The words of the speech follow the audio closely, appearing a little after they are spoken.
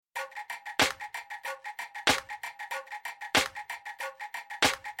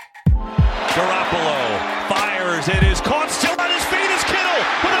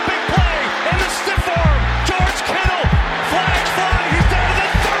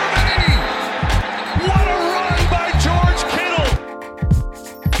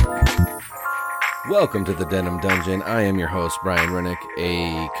Welcome to the Denim Dungeon. I am your host, Brian Rennick,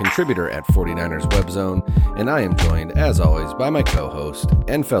 a contributor at 49ers WebZone, and I am joined, as always, by my co-host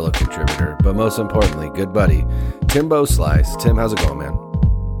and fellow contributor, but most importantly, good buddy, Timbo Slice. Tim, how's it going, man?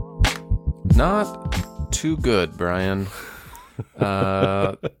 Not too good, Brian. Feel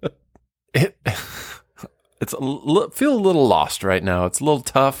a little lost right now. It's a little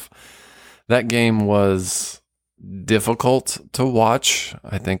tough. That game was difficult to watch.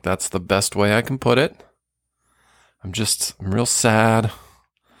 I think that's the best way I can put it. I'm real sad.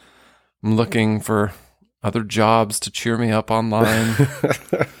 I'm looking for other jobs to cheer me up online.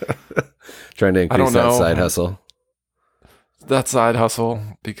 Trying to increase that side hustle. That side hustle,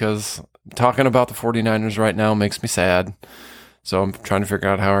 because talking about the 49ers right now makes me sad. So I'm trying to figure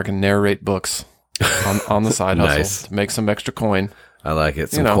out how I can narrate books on the side hustle Nice. to make some extra coin. I like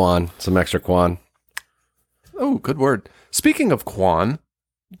it. Some extra Quan. Oh, good word. Speaking of Quan,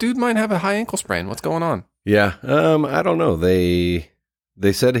 dude might have a high ankle sprain. What's going on? Yeah, I don't know. They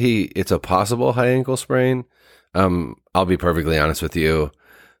said it's a possible high ankle sprain. I'll be perfectly honest with you.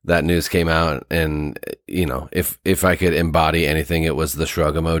 That news came out, and if I could embody anything, it was the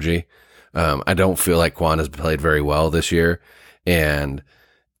shrug emoji. I don't feel like Quan has played very well this year, and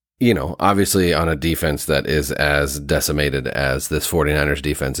obviously on a defense that is as decimated as this 49ers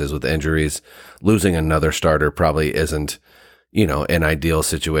defense is with injuries, losing another starter probably isn't, an ideal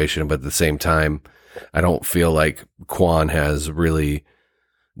situation. But at the same time, I don't feel like Quan has really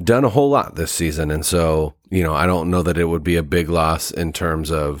done a whole lot this season. And so, I don't know that it would be a big loss in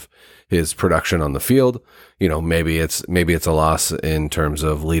terms of his production on the field. Maybe it's a loss in terms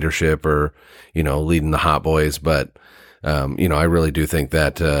of leadership or, leading the hot boys. But I really do think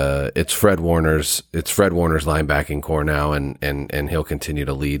that it's Fred Warner's linebacking core now, and he'll continue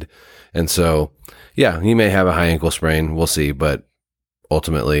to lead. And so, yeah, he may have a high ankle sprain. We'll see, but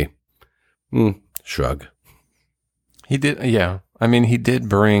ultimately, shrug. He did, yeah. I mean, he did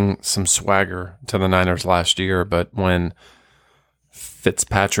bring some swagger to the Niners last year, but when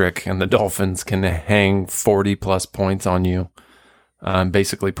Fitzpatrick and the Dolphins can hang 40-plus points on you,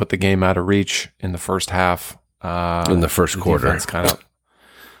 basically put the game out of reach in the first half, in the first quarter,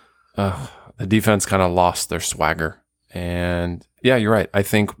 the defense kind of lost their swagger. And yeah, you're right. I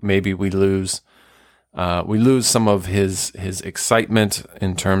think maybe we lose some of his excitement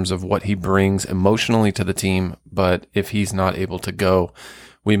in terms of what he brings emotionally to the team. But if he's not able to go,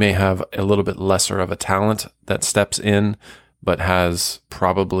 we may have a little bit lesser of a talent that steps in, but has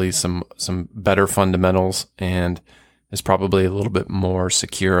probably some better fundamentals and is probably a little bit more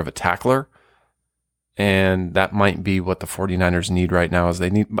secure of a tackler. And that might be what the 49ers need right now. Is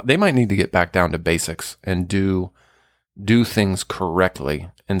they might need to get back down to basics and do things correctly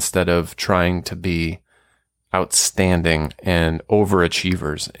instead of trying to be outstanding and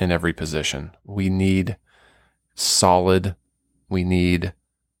overachievers in every position. We need solid. We need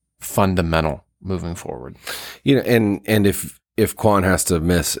fundamental moving forward. And if Quan has to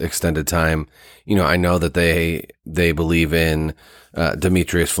miss extended time, I know that they believe in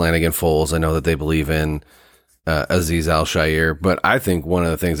Demetrius Flanagan-Foles. I know that they believe in Azeez Al-Shaair. But I think one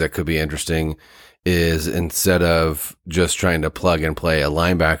of the things that could be interesting is, instead of just trying to plug and play a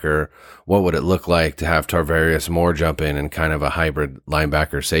linebacker, what would it look like to have Tarvarius Moore jump in kind of a hybrid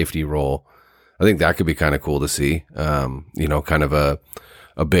linebacker safety role? I think that could be kind of cool to see. Kind of a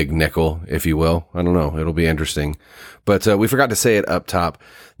big nickel, if you will. I don't know. It'll be interesting. But we forgot to say it up top.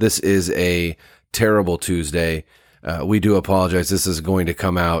 This is a terrible Tuesday. We do apologize. This is going to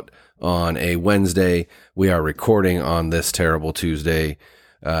come out on a Wednesday. We are recording on this terrible Tuesday.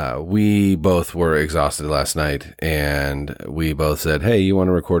 We both were exhausted last night, and we both said, hey, you want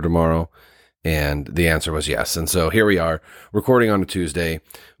to record tomorrow? And the answer was yes. And so here we are recording on a Tuesday.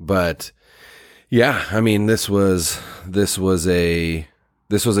 But yeah, I mean, this was a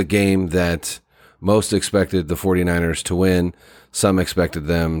game that most expected the 49ers to win. Some expected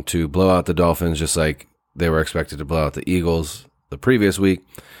them to blow out the Dolphins, just like they were expected to blow out the Eagles the previous week.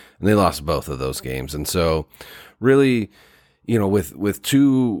 And they lost both of those games. And so really, with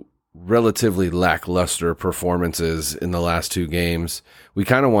two relatively lackluster performances in the last two games, we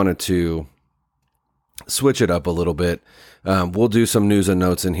kind of wanted to switch it up a little bit. We'll do some news and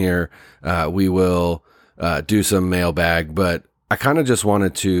notes in here. We will do some mailbag, but I kind of just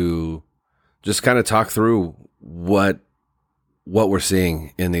wanted to just kind of talk through what we're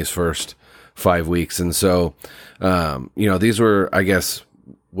seeing in these first 5 weeks. And so, these were, I guess,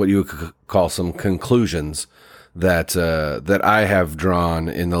 what you would call some conclusions that I have drawn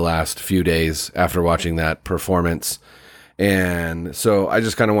in the last few days after watching that performance. And so I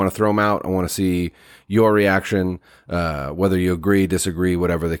just kind of want to throw them out. I want to see your reaction, whether you agree, disagree,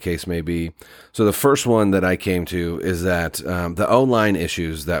 whatever the case may be. So the first one that I came to is that the O-line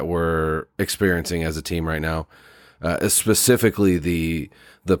issues that we're experiencing as a team right now, specifically the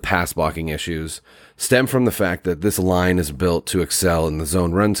pass blocking issues, stem from the fact that this line is built to excel in the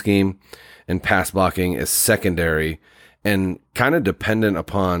zone run scheme, and pass blocking is secondary and kind of dependent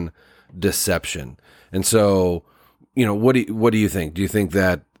upon deception. And so, what do you think? Do you think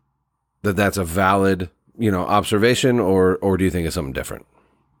that that's a valid, observation, or do you think it's something different?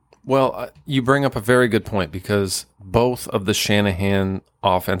 Well, you bring up a very good point, because both of the Shanahan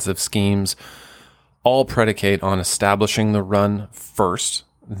offensive schemes all predicate on establishing the run first.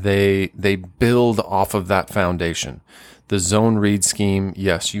 They build off of that foundation. The zone read scheme,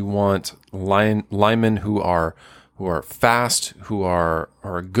 yes, you want linemen who are fast, who are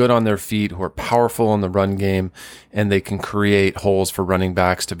good on their feet, who are powerful in the run game, and they can create holes for running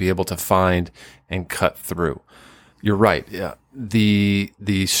backs to be able to find and cut through. You're right. Yeah. The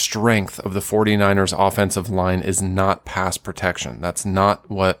strength of the 49ers offensive line is not pass protection. That's not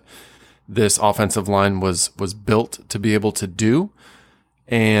what this offensive line was built to be able to do.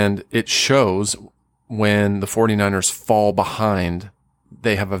 And it shows when the 49ers fall behind.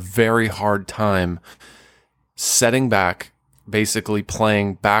 They have a very hard time setting back, basically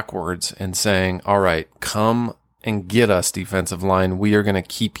playing backwards and saying, all right, come and get us, defensive line. We are going to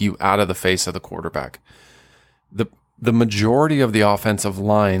keep you out of the face of the quarterback. The majority of the offensive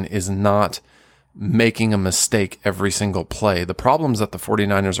line is not making a mistake every single play. The problems that the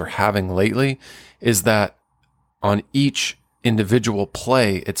 49ers are having lately is that on each individual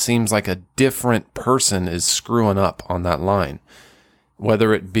play, it seems like a different person is screwing up on that line.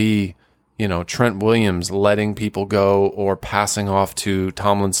 Whether it be, Trent Williams letting people go or passing off to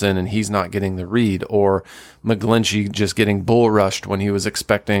Tomlinson and he's not getting the read, or McGlinchey just getting bull rushed when he was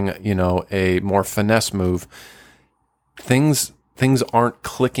expecting, a more finesse move. Things aren't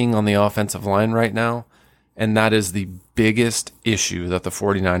clicking on the offensive line right now, and that is the biggest issue that the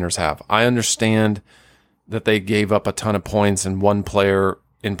 49ers have. I understand that they gave up a ton of points and one player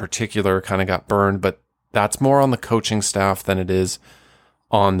in particular kind of got burned, but that's more on the coaching staff than it is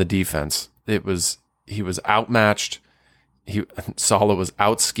on the defense. He was outmatched. Saleh was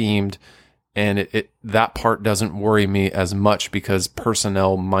out-schemed, and that part doesn't worry me as much because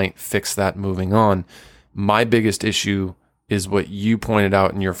personnel might fix that moving on. My biggest issue is what you pointed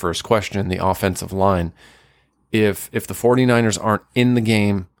out in your first question, the offensive line. If the 49ers aren't in the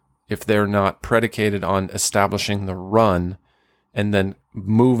game, if they're not predicated on establishing the run and then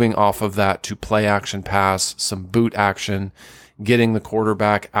moving off of that to play action pass, some boot action, getting the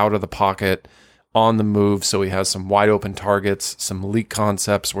quarterback out of the pocket on the move so he has some wide open targets, some leak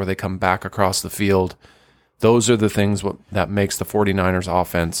concepts where they come back across the field. Those are the things that makes the 49ers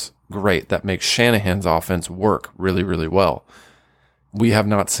offense great, that makes Shanahan's offense work really, really well. We have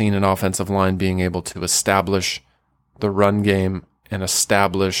not seen an offensive line being able to establish the run game and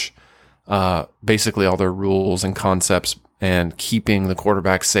establish basically all their rules and concepts and keeping the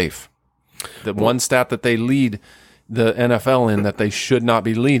quarterback safe. The one stat that they lead the NFL in that they should not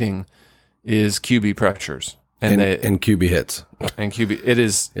be leading is QB pressures and QB hits and QB. It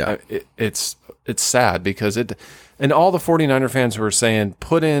is, it's sad because and all the 49er fans who are saying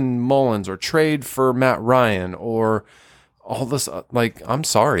put in Mullins or trade for Matt Ryan or all this, I'm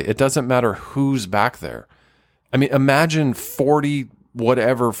sorry, it doesn't matter who's back there. I mean, imagine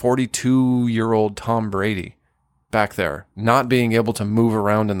 42-year-old Tom Brady back there not being able to move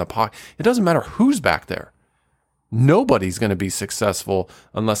around in the pocket. It doesn't matter who's back there. Nobody's going to be successful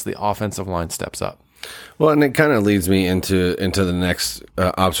unless the offensive line steps up. Well, and it kind of leads me into the next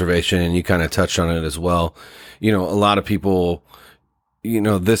observation, and you kind of touched on it as well. A lot of people,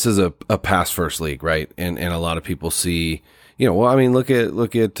 this is a pass first league, right? And a lot of people see, look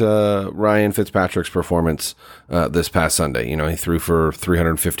at Ryan Fitzpatrick's performance this past Sunday. He threw for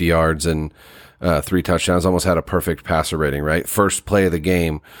 350 yards and 3 touchdowns, almost had a perfect passer rating, right? First play of the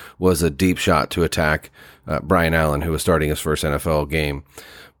game was a deep shot to attack Brian Allen, who was starting his first NFL game.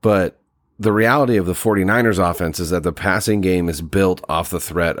 But the reality of the 49ers offense is that the passing game is built off the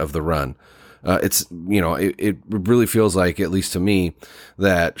threat of the run. It really feels like, at least to me,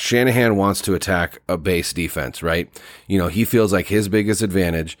 that Shanahan wants to attack a base defense, right? He feels like his biggest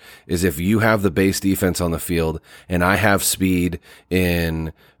advantage is if you have the base defense on the field and I have speed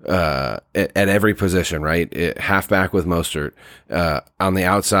in at every position, right? Halfback with Mostert, on the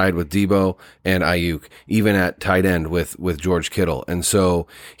outside with Debo and Ayuk, even at tight end with George Kittle. And so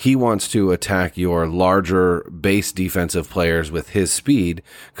he wants to attack your larger base defensive players with his speed,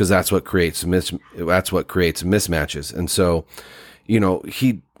 because that's what creates mismatches. And so,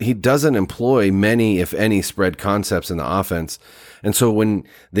 he doesn't employ many, if any, spread concepts in the offense. And so when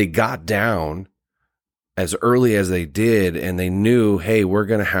they got down as early as they did, and they knew, hey, we're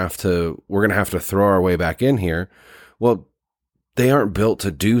going to have to throw our way back in here. Well, they aren't built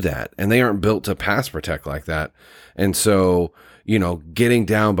to do that, and they aren't built to pass protect like that. And so, getting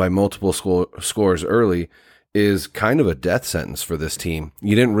down by multiple scores early is kind of a death sentence for this team.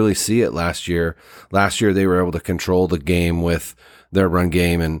 You didn't really see it last year. Last year, they were able to control the game with their run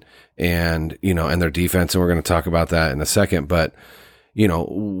game and their defense. And we're going to talk about that in a second, but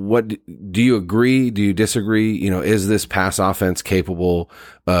what do you agree? Do you disagree? Is this pass offense capable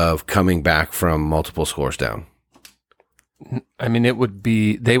of coming back from multiple scores down? I mean,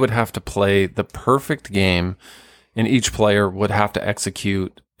 they would have to play the perfect game, and each player would have to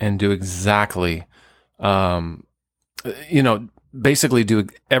execute and do exactly, basically do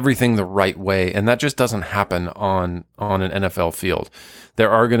everything the right way. And that just doesn't happen on an NFL field. There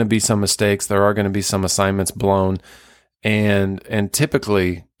are going to be some mistakes. There are going to be some assignments blown. And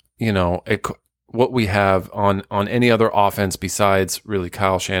typically, what we have on any other offense besides really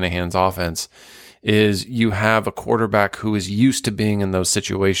Kyle Shanahan's offense is you have a quarterback who is used to being in those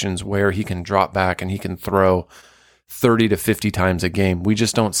situations where he can drop back and he can throw 30 to 50 times a game. We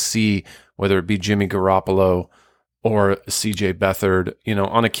just don't see, whether it be Jimmy Garoppolo or CJ Beathard.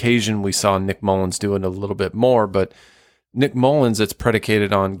 On occasion we saw Nick Mullins do it a little bit more, but Nick Mullins, it's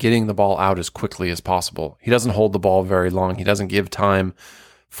predicated on getting the ball out as quickly as possible. He doesn't hold the ball very long. He doesn't give time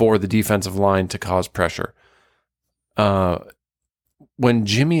for the defensive line to cause pressure. When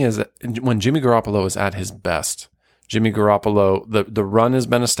Jimmy Garoppolo is at his best, Jimmy Garoppolo, the run has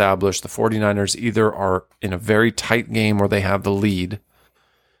been established. The 49ers either are in a very tight game where they have the lead,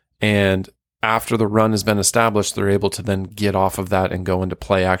 and after the run has been established, they're able to then get off of that and go into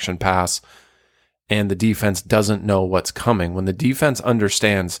play action pass. And the defense doesn't know what's coming. When the defense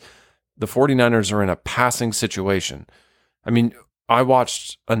understands the 49ers are in a passing situation. I mean, I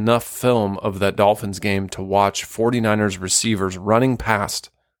watched enough film of that Dolphins game to watch 49ers receivers running past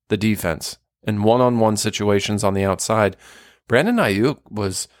the defense in one-on-one situations on the outside. Brandon Ayuk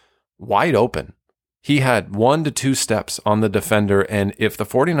was wide open. He had 1 to 2 steps on the defender, and if the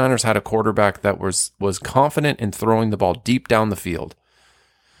 49ers had a quarterback that was confident in throwing the ball deep down the field,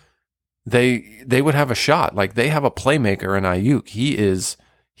 they would have a shot. Like, they have a playmaker in Ayuk.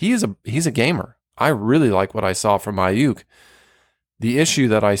 He's a gamer. I really like what I saw from Ayuk. The issue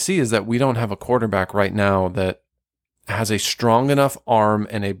that I see is that we don't have a quarterback right now that has a strong enough arm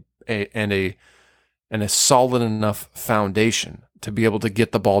and a solid enough foundation to be able to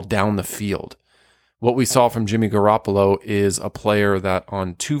get the ball down the field. What we saw from Jimmy Garoppolo is a player that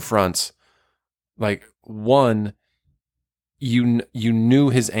on two fronts, like one, you knew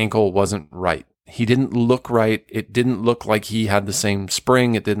his ankle wasn't right. He didn't look right. It didn't look like he had the same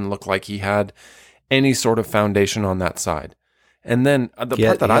spring. It didn't look like he had any sort of foundation on that side. And then the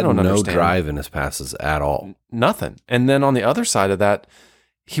part that I don't understand, no drive in his passes at all. Nothing. And then on the other side of that,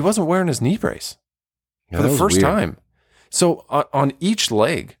 he wasn't wearing his knee brace for the first time. So on each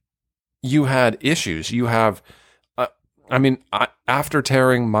leg, you had issues. You have, after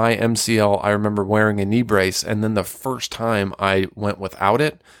tearing my MCL, I remember wearing a knee brace. And then the first time I went without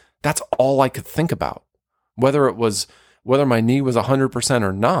it, that's all I could think about. Whether my knee was 100%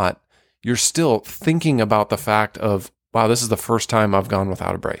 or not, you're still thinking about the fact of, wow, this is the first time I've gone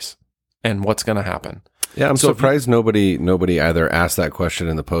without a brace, and what's going to happen. Yeah, I'm surprised nobody either asked that question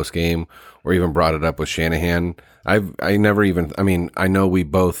in the post game or even brought it up with Shanahan. I know we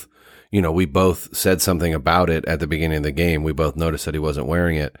both said something about it at the beginning of the game. We both noticed that he wasn't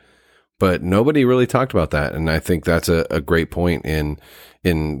wearing it, but nobody really talked about that. And I think that's a great point in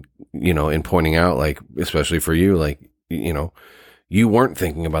pointing out, like, especially for you, like, you weren't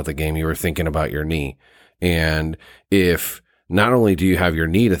thinking about the game. You were thinking about your knee. And if not only do you have your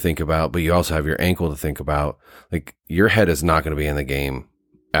knee to think about, but you also have your ankle to think about, like, your head is not going to be in the game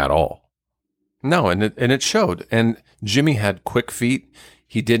at all. No, and it showed. And Jimmy had quick feet.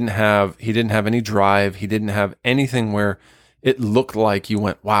 He didn't have any drive. He didn't have anything where it looked like you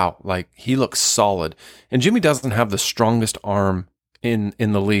went, wow, like, he looks solid. And Jimmy doesn't have the strongest arm in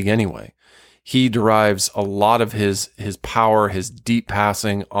the league anyway. He derives a lot of his power, his deep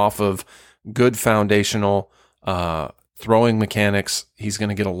passing off of good foundational throwing mechanics. He's going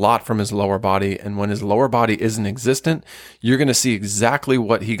to get a lot from his lower body. And when his lower body isn't existent, you're going to see exactly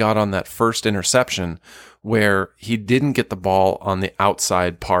what he got on that first interception, where he didn't get the ball on the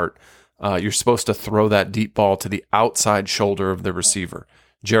outside part. You're supposed to throw that deep ball to the outside shoulder of the receiver.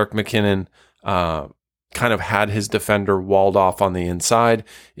 Jerick McKinnon kind of had his defender walled off on the inside.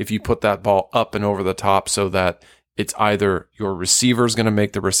 If you put that ball up and over the top so that it's either your receiver is going to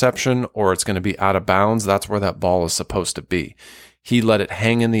make the reception or it's going to be out of bounds, that's where that ball is supposed to be. He let it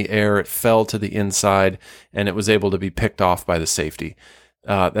hang in the air. It fell to the inside, and it was able to be picked off by the safety.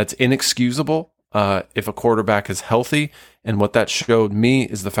 That's inexcusable if a quarterback is healthy. And what that showed me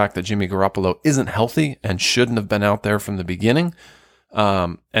is the fact that Jimmy Garoppolo isn't healthy and shouldn't have been out there from the beginning.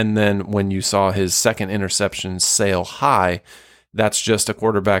 And then when you saw his second interception sail high, that's just a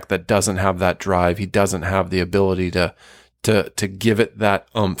quarterback that doesn't have that drive. He doesn't have the ability to give it that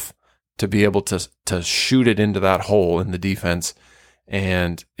oomph, to be able to shoot it into that hole in the defense.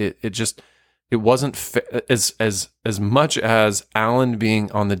 And it wasn't as much as Allen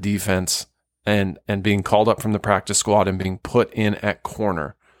being on the defense and being called up from the practice squad and being put in at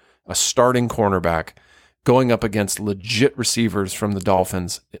corner, a starting cornerback, going up against legit receivers from the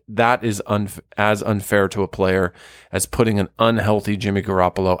Dolphins. That is as unfair to a player as putting an unhealthy Jimmy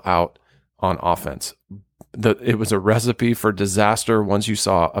Garoppolo out on offense. It was a recipe for disaster once you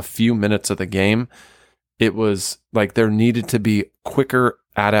saw a few minutes of the game. It was like there needed to be quicker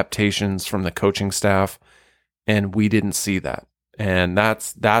adaptations from the coaching staff, and we didn't see that. And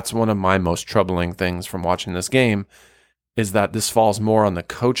that's one of my most troubling things from watching this game, is that this falls more on the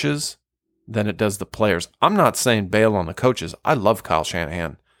coaches than it does the players. I'm not saying bail on the coaches. I love Kyle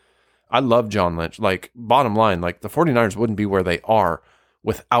Shanahan. I love John Lynch. Like, bottom line, like, the 49ers wouldn't be where they are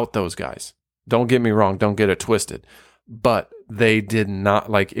without those guys. Don't get me wrong. Don't get it twisted. But they did not,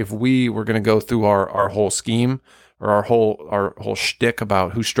 like, if we were going to go through our whole scheme or our whole shtick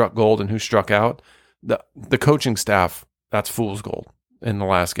about who struck gold and who struck out, the coaching staff, that's fool's gold in the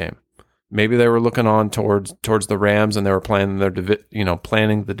last game. Maybe they were looking on towards the Rams, and they were planning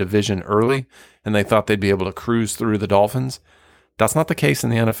planning the division early, and they thought they'd be able to cruise through the Dolphins. That's not the case in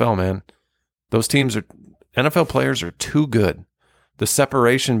the NFL, man. Those NFL players are too good. The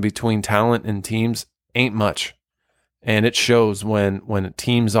separation between talent and teams ain't much, and it shows when a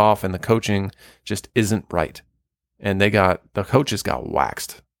team's off and the coaching just isn't right. And the coaches got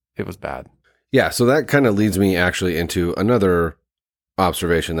waxed. It was bad. Yeah, so that kind of leads me actually into another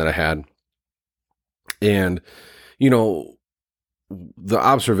observation that I had. And, the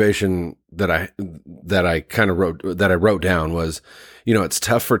observation that I kind of wrote down was, it's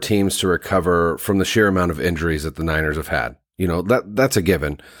tough for teams to recover from the sheer amount of injuries that the Niners have had. That's a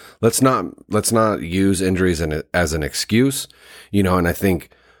given. Let's not use injuries as an excuse, and I think,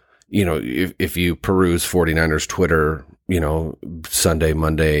 if you peruse 49ers Twitter, Sunday,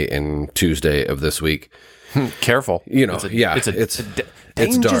 Monday, and Tuesday of this week, careful. It's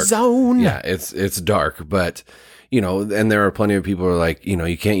danger zone. Yeah, it's dark, but and there are plenty of people who are like,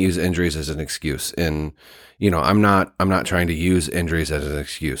 you can't use injuries as an excuse. And I'm not trying to use injuries as an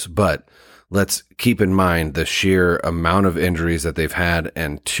excuse, but let's keep in mind the sheer amount of injuries that they've had,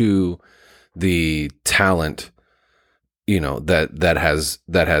 and the talent, that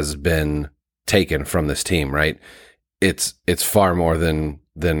has been taken from this team, right? It's far more than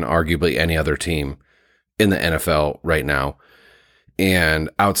arguably any other team in the NFL right now. And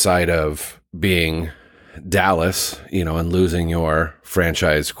outside of being Dallas, and losing your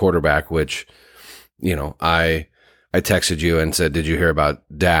franchise quarterback, which, I texted you and said, did you hear about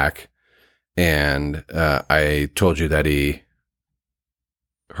Dak? And I told you that he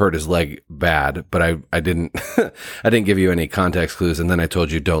hurt his leg bad, but I didn't I didn't give you any context clues. And then I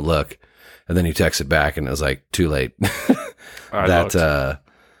told you, don't look. And then you texted back, and it was like, too late. That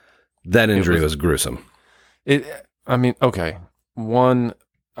injury was gruesome. Okay. One,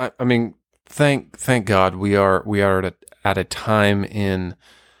 thank God we are at a time in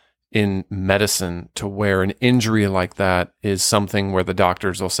medicine to where an injury like that is something where the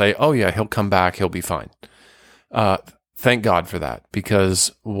doctors will say, oh yeah, he'll come back, he'll be fine. Thank God for that,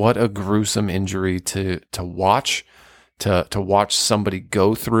 because what a gruesome injury to watch somebody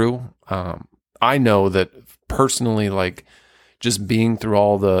go through. I know that personally, like, just being through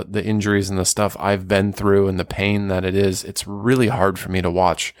all the injuries and the stuff I've been through and the pain that it is, it's really hard for me to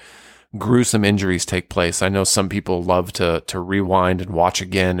watch gruesome injuries take place. I know some people love to rewind and watch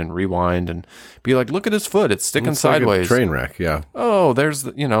again and rewind and be like, look at his foot, it's sticking sideways. Like a train wreck, yeah. Oh, there's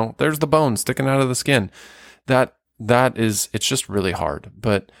the bone sticking out of the skin. It's just really hard.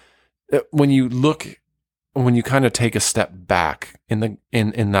 But when you kind of take a step back in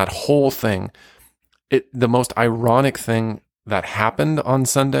that whole thing, the most ironic thing that happened on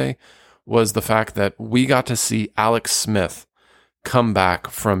Sunday was the fact that we got to see Alex Smith come back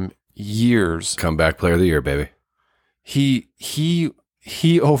from years. Comeback player of the year, baby. He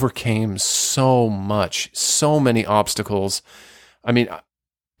overcame so much, so many obstacles. I mean,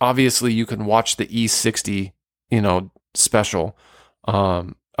 obviously you can watch the E60, special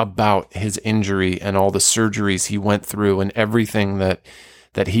about his injury and all the surgeries he went through and everything that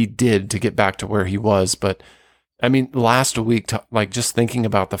he did to get back to where he was. But I mean, last week, just thinking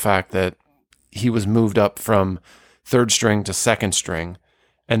about the fact that he was moved up from third string to second string,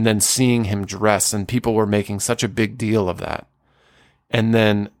 and then seeing him dress, and people were making such a big deal of that. And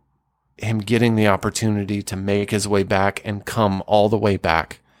then him getting the opportunity to make his way back and come all the way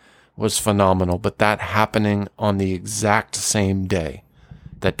back was phenomenal. But that happening on the exact same day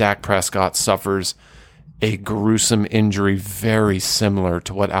that Dak Prescott suffers a gruesome injury very similar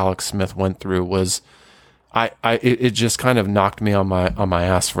to what Alex Smith went through was, it just kind of knocked me on my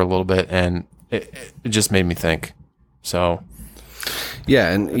ass for a little bit, and it just made me think. So, yeah,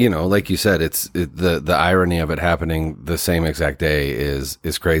 and like you said, the irony of it happening the same exact day is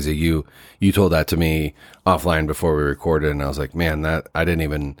crazy. You told that to me offline before we recorded, and I was like, man, that I didn't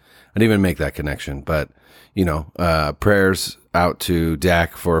even make that connection. But prayers out to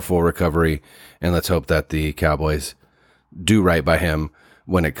Dak for a full recovery, and let's hope that the Cowboys do right by him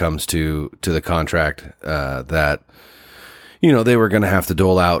when it comes to the contract that they were going to have to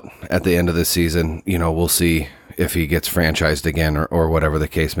dole out at the end of this season. We'll see if he gets franchised again or whatever the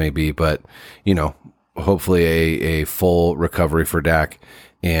case may be. But, hopefully a full recovery for Dak.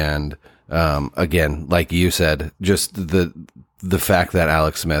 And again, like you said, just the fact that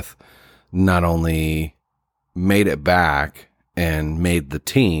Alex Smith not only made it back and made the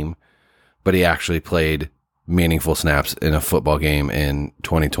team, but he actually played meaningful snaps in a football game in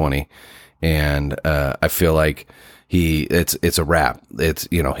 2020. And I feel like it's a wrap. It's,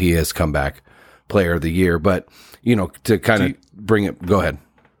 he has come back player of the year. But, to kind of bring it, go ahead.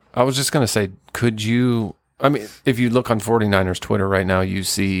 I was just going to say, if you look on 49ers Twitter right now, you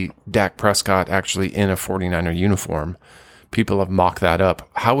see Dak Prescott actually in a 49er uniform. People have mocked that up.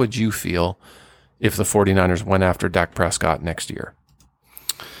 How would you feel if the 49ers went after Dak Prescott next year?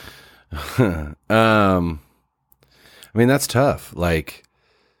 That's tough. Like,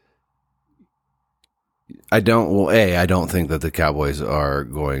 I don't think that the Cowboys are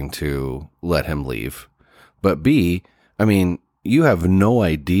going to let him leave. But B, you have no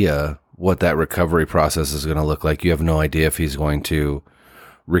idea what that recovery process is going to look like. You have no idea if he's going to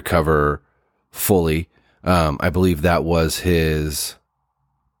recover fully. I believe that was his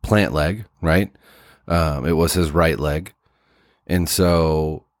plant leg, right? It was his right leg. And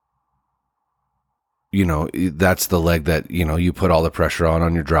so, that's the leg that, you put all the pressure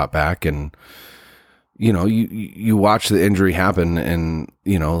on your drop back, and, you watch the injury happen, and,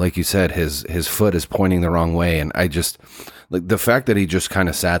 like you said, his foot is pointing the wrong way. And I just, like, the fact that he just kind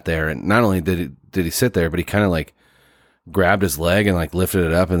of sat there, and not only did he sit there, but he kind of like grabbed his leg and like lifted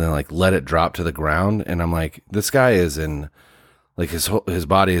it up and then like let it drop to the ground. And I'm like, this guy is in, like, his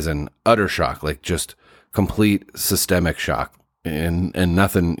body is in utter shock, like just complete systemic shock, and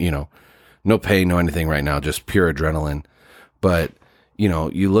nothing, no pain, no anything right now, just pure adrenaline. But,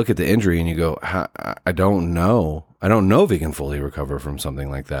 you look at the injury and you go, I don't know if he can fully recover from something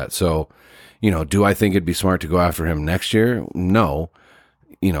like that. So, do I think it'd be smart to go after him next year? No.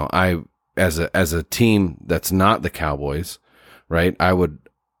 As a team that's not the Cowboys, right? I would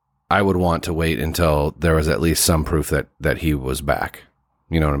want to wait until there was at least some proof that he was back.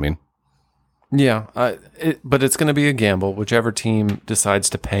 You know what I mean? Yeah, but it's going to be a gamble, whichever team decides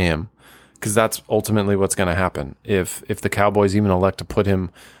to pay him, because that's ultimately what's going to happen. If the Cowboys even elect to put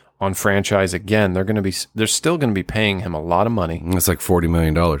him on franchise again, they're still going to be paying him a lot of money. It's like $40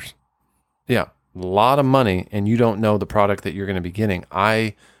 million. Yeah, a lot of money, and you don't know the product that you're going to be getting.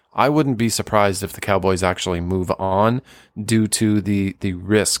 I wouldn't be surprised if the Cowboys actually move on due to the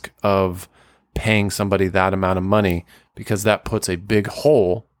risk of paying somebody that amount of money, because that puts a big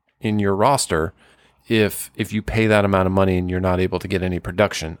hole in your roster if you pay that amount of money and you're not able to get any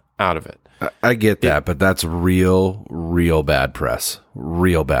production out of it. I get that, but that's real bad press.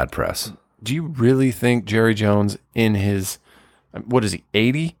 Real bad press. Do you really think Jerry Jones in his, what is he,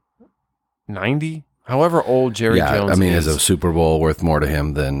 80, 90? However old Jerry Jones is. Is a Super Bowl worth more to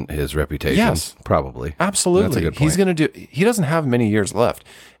him than his reputation? Yes. Probably. Absolutely. That's a good point. He doesn't have many years left.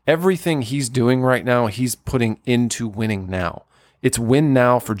 Everything he's doing right now, he's putting into winning now. It's win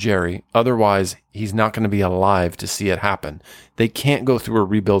now for Jerry. Otherwise, he's not going to be alive to see it happen. They can't go through a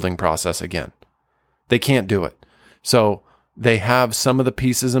rebuilding process again. They can't do it. So they have some of the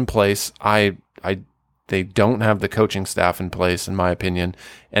pieces in place. I They don't have the coaching staff in place, in my opinion.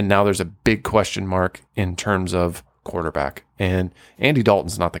 And now there's a big question mark in terms of quarterback. And Andy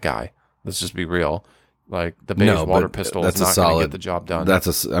Dalton's not the guy. Let's just be real. Like, the Beige water pistol is not going to get the job done.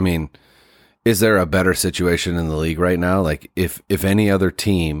 Is there a better situation in the league right now? Like, if any other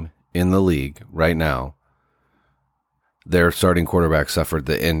team in the league right now, their starting quarterback suffered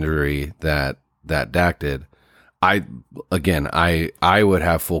the injury that Dak did, I would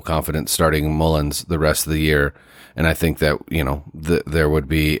have full confidence starting Mullins the rest of the year, and I think that there would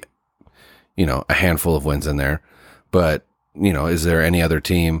be a handful of wins in there. But is there any other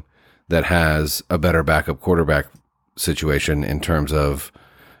team that has a better backup quarterback situation in terms of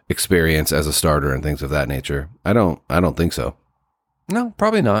experience as a starter and things of that nature? I don't think so. No,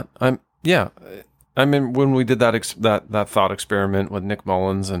 probably not. I mean, when we did that thought experiment with Nick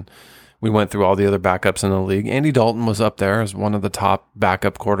Mullins and we went through all the other backups in the league, Andy Dalton was up there as one of the top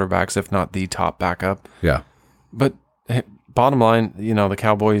backup quarterbacks, if not the top backup. Yeah. But hey, bottom line, the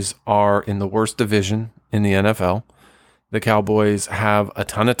Cowboys are in the worst division in the NFL. The Cowboys have a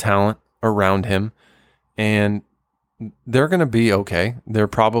ton of talent around him, and they're going to be okay. They're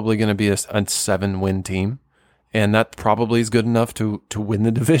probably going to be a 7-win team, and that probably is good enough to win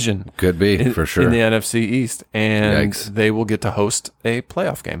the division. Could be, for sure. In the NFC East, and Yikes. They will get to host a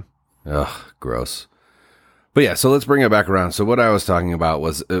playoff game. Ugh, gross. But yeah, so let's bring it back around. So what I was talking about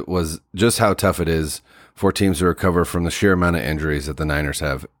was just how tough it is for teams to recover from the sheer amount of injuries that the Niners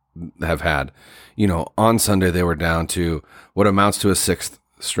have had. On Sunday they were down to what amounts to a 6th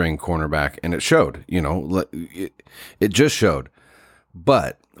string cornerback, and it showed. It just showed.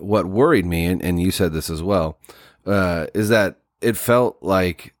 But what worried me, and you said this as well, is that it felt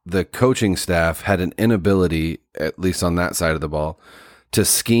like the coaching staff had an inability, at least on that side of the ball, to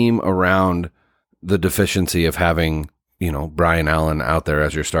scheme around the deficiency of having, Brian Allen out there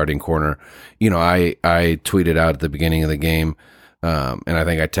as your starting corner. I tweeted out at the beginning of the game, and I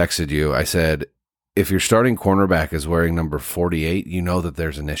think I texted you. I said, if your starting cornerback is wearing number 48, you know that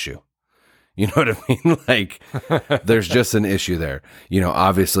there's an issue. You know what I mean? Like, there's just an issue there.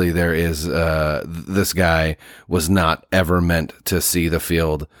 Obviously there is, this guy was not ever meant to see the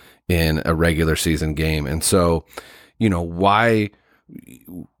field in a regular season game. And so, why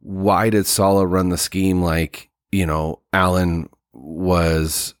did Saleh run the scheme like, Allen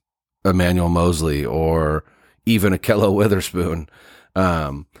was Emmanuel Mosley or even Akello Witherspoon?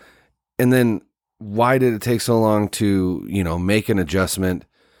 And then why did it take so long to, make an adjustment?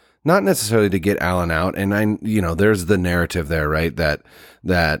 Not necessarily to get Allen out. And there's the narrative there, right?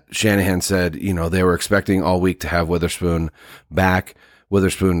 That Shanahan said, they were expecting all week to have Witherspoon back.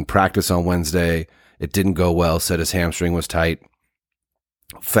 Witherspoon practiced on Wednesday. It didn't go well, said his hamstring was tight.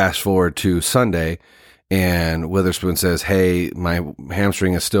 Fast forward to Sunday, and Witherspoon says, "Hey, my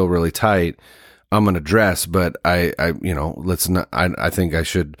hamstring is still really tight. I'm going to dress, but let's not. I think I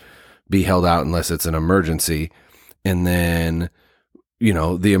should be held out unless it's an emergency." And then,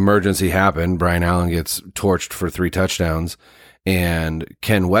 the emergency happened. Brian Allen gets torched for 3 touchdowns, and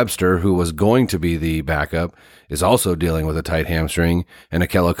Ken Webster, who was going to be the backup, is also dealing with a tight hamstring. And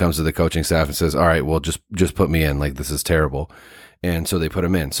Akello comes to the coaching staff and says, "All right, well, just put me in. Like, this is terrible." And so they put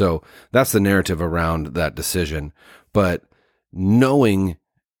him in. So that's the narrative around that decision. But knowing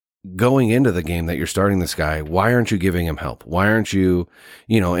going into the game that you're starting this guy, why aren't you giving him help? Why aren't you,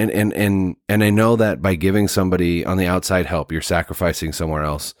 and I know that by giving somebody on the outside help, you're sacrificing somewhere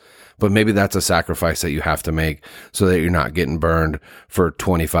else. But maybe that's a sacrifice that you have to make so that you're not getting burned for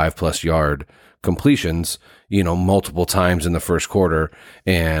 25 plus yard completions, multiple times in the first quarter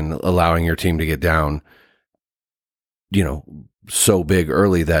and allowing your team to get down, so big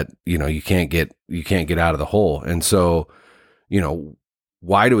early that, you can't get out of the hole. And so,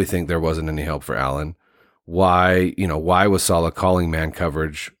 why do we think there wasn't any help for Allen? Why was Saleh calling man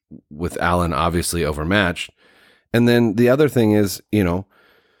coverage with Allen obviously overmatched? And then the other thing is,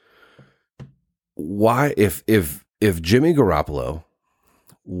 why, if Jimmy Garoppolo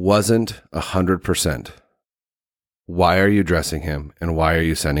wasn't 100%, why are you dressing him and why are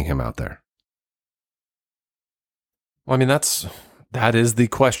you sending him out there? Well, I mean, that is the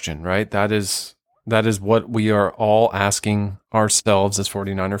question, right? That is what we are all asking ourselves as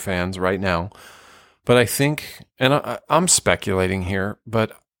 49er fans right now. But I think, and I'm speculating here,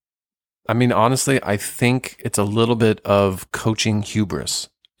 but I mean, honestly, I think it's a little bit of coaching hubris,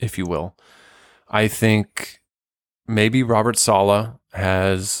 if you will. I think maybe Robert Saleh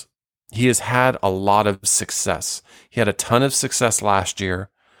has had a lot of success. He had a ton of success last year.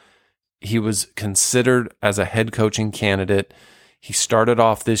 He was considered as a head coaching candidate. He started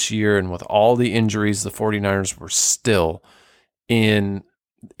off this year, and with all the injuries, the 49ers were still in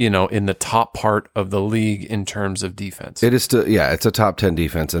in the top part of the league in terms of defense. It is still, yeah, it's a top 10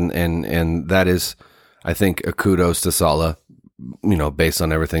 defense. And that is, I think, a kudos to Saleh, based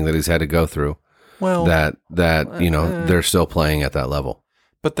on everything that he's had to go through. Well, they're still playing at that level.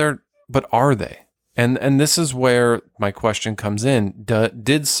 But are they? And this is where my question comes in.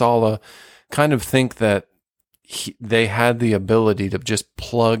 Did Saleh kind of think that they had the ability to just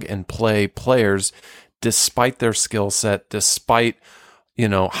plug and play players despite their skill set, despite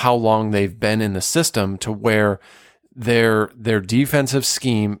how long they've been in the system, to where their defensive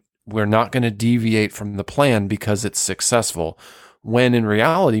scheme, we're not going to deviate from the plan because it's successful, when in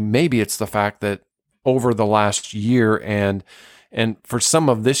reality maybe it's the fact that over the last year and for some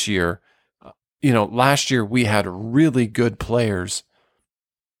of this year, last year we had really good players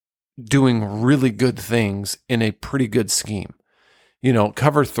doing really good things in a pretty good scheme.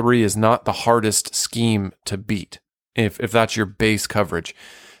 Cover 3 is not the hardest scheme to beat if that's your base coverage.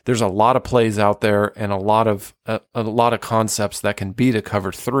 There's a lot of plays out there and a lot of concepts that can beat a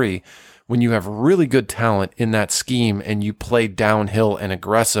cover 3. When you have really good talent in that scheme and you play downhill and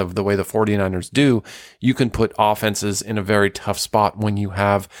aggressive the way the 49ers do, you can put offenses in a very tough spot when you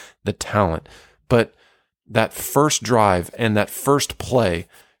have the talent. But that first drive and that first play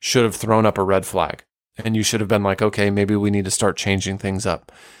should have thrown up a red flag. And you should have been like, okay, maybe we need to start changing things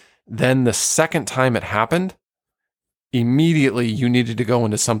up. Then the second time it happened, immediately you needed to go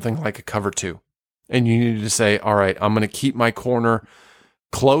into something like a cover 2. And you needed to say, all right, I'm going to keep my corner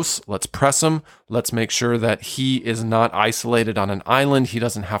close. Let's press him. Let's make sure that he is not isolated on an island. He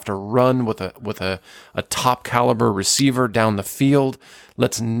doesn't have to run with a top caliber receiver down the field.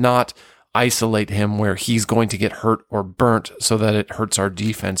 Let's not isolate him where he's going to get hurt or burnt so that it hurts our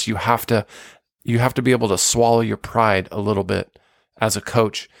defense. You have to be able to swallow your pride a little bit as a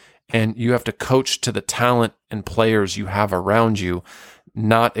coach, and you have to coach to the talent and players you have around you,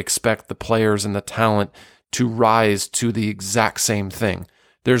 not expect the players and the talent to rise to the exact same thing.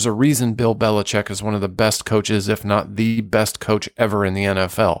 There's a reason Bill Belichick is one of the best coaches, if not the best coach ever in the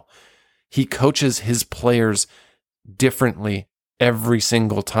NFL. He coaches his players differently every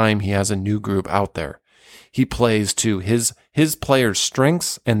single time he has a new group out there. He plays to his players'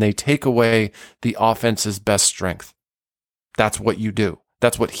 strengths, and they take away the offense's best strength. That's what you do.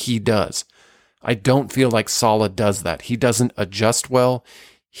 That's what he does. I don't feel like Saleh does that. He doesn't adjust well.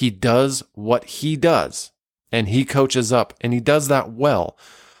 He does what he does, and he coaches up, and he does that well.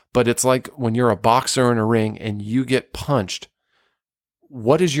 But it's like when you're a boxer in a ring and you get punched,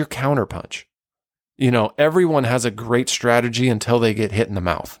 what is your counterpunch? Everyone has a great strategy until they get hit in the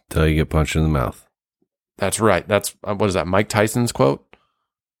mouth. Until you get punched in the mouth. That's right. That's, what is that, Mike Tyson's quote?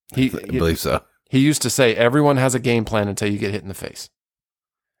 I believe so. He used to say, everyone has a game plan until you get hit in the face.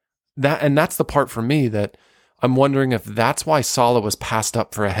 That's the part for me that I'm wondering if that's why Saleh was passed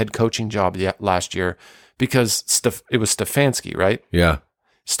up for a head coaching job last year, because it was Stefanski, right? Yeah.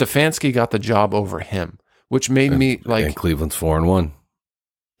 Stefanski got the job over him, which made me like... And Cleveland's 4-1.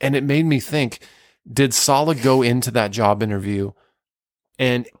 And it made me think, did Saleh go into that job interview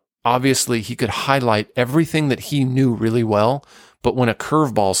and obviously he could highlight everything that he knew really well, but when a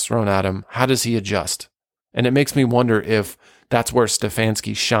curveball's thrown at him, how does he adjust? And it makes me wonder if that's where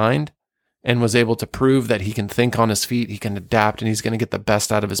Stefanski shined and was able to prove that he can think on his feet, he can adapt, and he's going to get the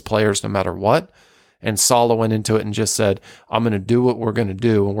best out of his players no matter what. And Saleh went into it and just said, I'm going to do what we're going to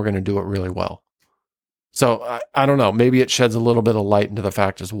do, and we're going to do it really well. So I don't know. Maybe it sheds a little bit of light into the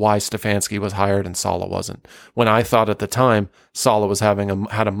fact as why Stefanski was hired and Saleh wasn't. When I thought at the time Saleh was had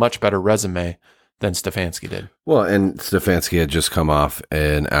a much better resume than Stefanski did. Well, and Stefanski had just come off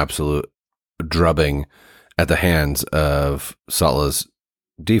an absolute drubbing at the hands of Saleh's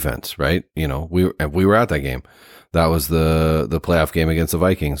defense, right? We were at that game. That was the playoff game against the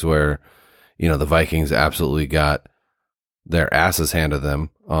Vikings, where the Vikings absolutely got their asses handed them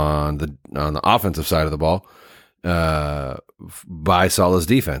on the offensive side of the ball by Saleh's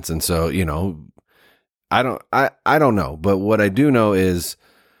defense. And so, I don't know, but what I do know is,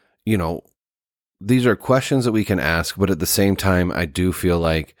 these are questions that we can ask, but at the same time, I do feel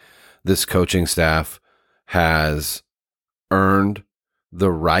like this coaching staff has earned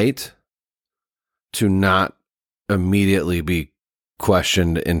the right to not immediately be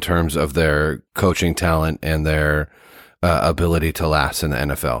questioned in terms of their coaching talent and their ability to last in the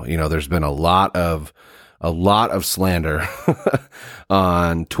NFL. There's been a lot of slander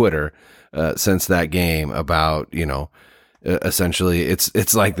on Twitter since that game about, essentially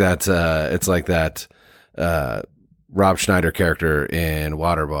it's like that Rob Schneider character in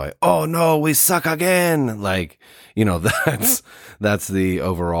Waterboy. Oh no, we suck again. That's the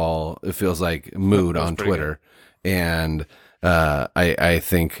overall, it feels like, mood on Twitter. Good. And I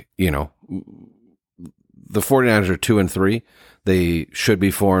think, the 49ers are 2-3. They should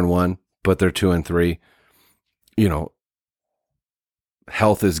be 4-1, but they're 2-3.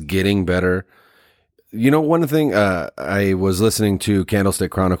 Health is getting better. One thing, I was listening to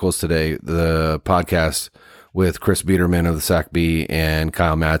Candlestick Chronicles today, the podcast with Chris Biederman of the Sac B and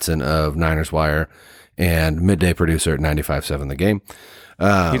Kyle Madsen of Niners Wire and midday producer at 95.7 The Game.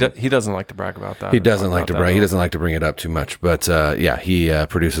 He doesn't like to brag about that. He doesn't like to brag. He doesn't like to bring it up too much. But he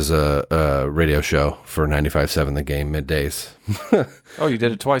produces a radio show for 95.7 The Game middays. Oh, you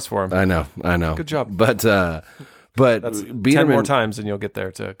did it twice for him. I know. Good job. But that's Biederman, 10 more times and you'll get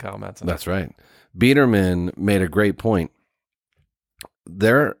there to Kyle Madsen. That's right. Biederman made a great point.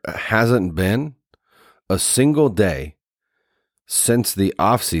 There hasn't been a single day since the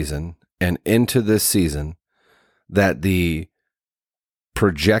offseason and into this season that the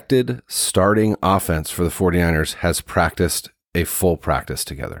projected starting offense for the 49ers has practiced a full practice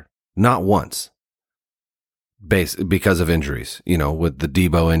together. Not once. Because of injuries, with the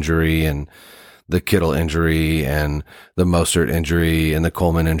Debo injury and the Kittle injury and the Mostert injury and the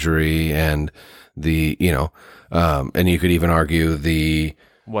Coleman injury and the, and you could even argue the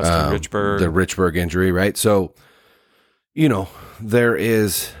Weston Richburg. The Richburg injury, right? So, there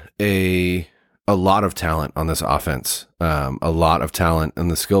is a lot of talent on this offense, a lot of talent in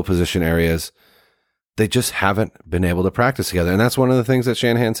the skill position areas. They just haven't been able to practice together. And that's one of the things that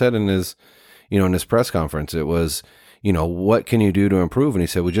Shanahan said in his press conference. It was, what can you do to improve? And he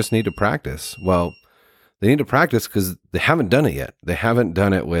said, we just need to practice. Well, they need to practice because they haven't done it yet. They haven't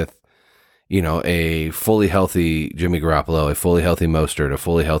done it with, a fully healthy Jimmy Garoppolo, a fully healthy Mostert, a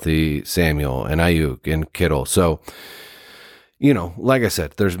fully healthy Samuel and Ayuk and Kittle. So, like I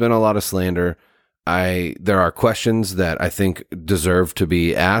said, there's been a lot of slander. There are questions that I think deserve to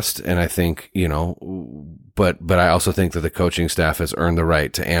be asked. And I think, but I also think that the coaching staff has earned the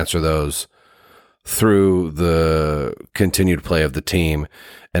right to answer those through the continued play of the team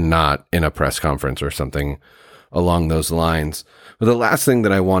and not in a press conference or something along those lines. But the last thing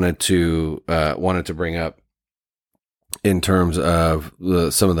that I wanted to bring up in terms of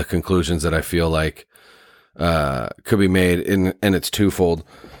some of the conclusions that I feel like could be made, and it's twofold,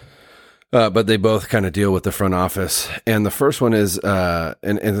 but they both kind of deal with the front office. And the first one is, and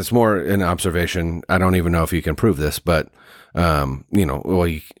it's more an observation. I don't even know if you can prove this, but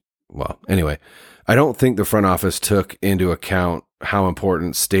anyway, I don't think the front office took into account how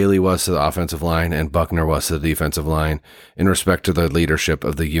important Staley was to the offensive line and Buckner was to the defensive line in respect to the leadership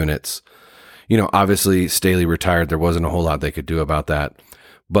of the units. Obviously Staley retired. There wasn't a whole lot they could do about that,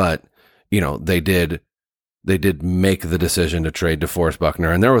 but they did make the decision to trade DeForest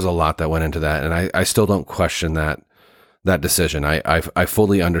Buckner, and there was a lot that went into that. And I still don't question that decision. I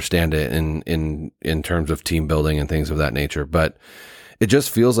fully understand it in terms of team building and things of that nature, but it just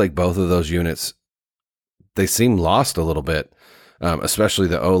feels like both of those units, they seem lost a little bit, especially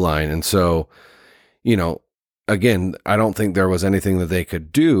the O-line. And so, again, I don't think there was anything that they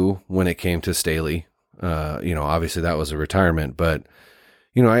could do when it came to Staley. Obviously that was a retirement, but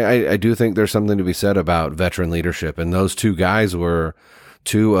I do think there's something to be said about veteran leadership. And those two guys were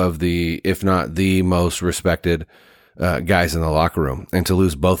two of the, if not the most respected guys in the locker room. And to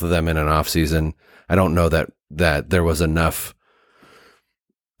lose both of them in an off season, I don't know that there was enough,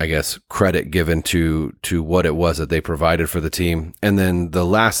 I guess, credit given to what it was that they provided for the team. And then the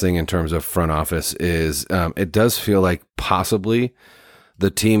last thing in terms of front office is it does feel like possibly the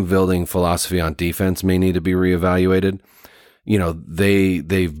team building philosophy on defense may need to be reevaluated.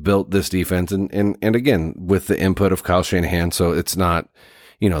 They've built this defense and again, with the input of Kyle Shanahan. So it's not,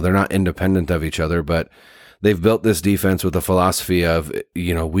 they're not independent of each other, but they've built this defense with the philosophy of,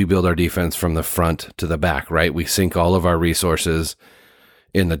 we build our defense from the front to the back, right? We sink all of our resources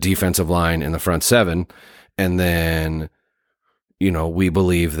in the defensive line in the front seven. And then, we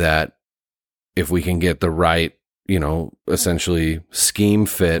believe that if we can get the right, essentially scheme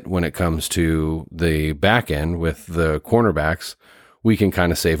fit when it comes to the back end with the cornerbacks, we can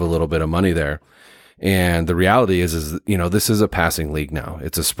kind of save a little bit of money there. And the reality is, this is a passing league now.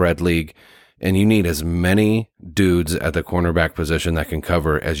 It's a spread league, and you need as many dudes at the cornerback position that can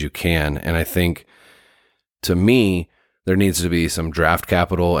cover as you can. And I think, to me, there needs to be some draft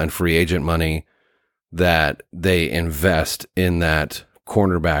capital and free agent money that they invest in that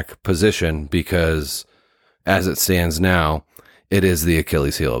cornerback position, because as it stands now, it is the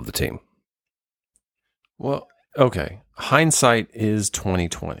Achilles heel of the team. Well, okay. Hindsight is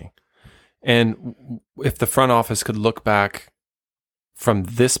 2020. And if the front office could look back from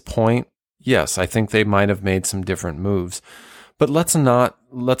this point, yes, I think they might have made some different moves. But let's not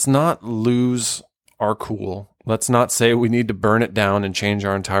lose our cool Let's not say we need to burn it down and change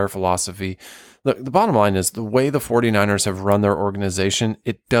our entire philosophy. Look, the bottom line is the way the 49ers have run their organization,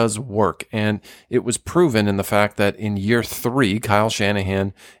 it does work. And it was proven in the fact that in year 3, Kyle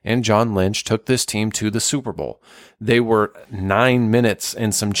Shanahan and John Lynch took this team to the Super Bowl. They were 9 minutes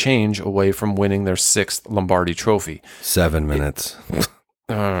and some change away from winning their 6th Lombardi trophy. 7 minutes.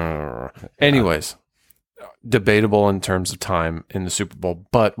 Anyways, debatable in terms of time in the Super Bowl.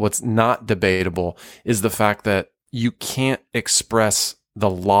 But what's not debatable is the fact that you can't express the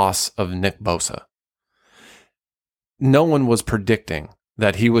loss of Nick Bosa. No one was predicting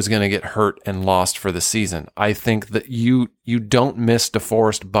that he was going to get hurt and lost for the season. I think that you don't miss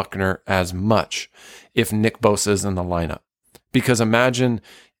DeForest Buckner as much if Nick Bosa is in the lineup. Because imagine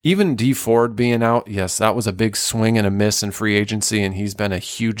even Dee Ford being out. Yes, that was a big swing and a miss in free agency, and he's been a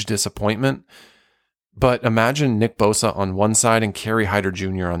huge disappointment. But imagine Nick Bosa on one side and Kerry Hyder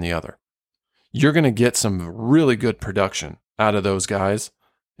Jr. on the other. You're going to get some really good production out of those guys,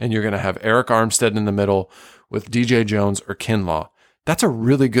 and you're going to have Eric Armstead in the middle with DJ Jones or Kinlaw. That's a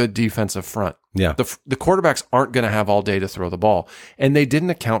really good defensive front. Yeah. The quarterbacks aren't going to have all day to throw the ball, and they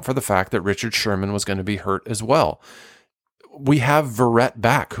didn't account for the fact that Richard Sherman was going to be hurt as well. We have Verrett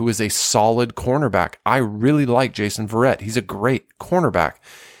back, who is a solid cornerback. I really like Jason Verrett. He's a great cornerback.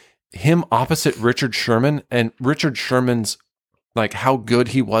 Him opposite Richard Sherman, and Richard Sherman's like how good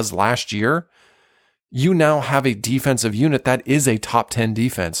he was last year, you now have a defensive unit that is a top 10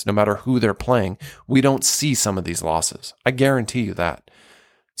 defense, no matter who they're playing. We don't see some of these losses. I guarantee you that.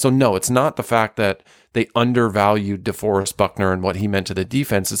 So no, it's not the fact that they undervalued DeForest Buckner and what he meant to the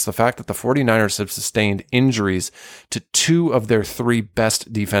defense. It's the fact that the 49ers have sustained injuries to 2 of their 3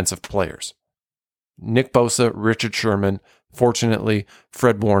 best defensive players. Nick Bosa, Richard Sherman. Fortunately,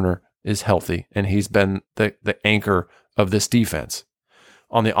 Fred Warner is healthy, and he's been the anchor of this defense.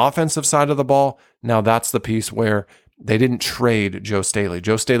 On the offensive side of the ball, now that's the piece where they didn't trade Joe Staley.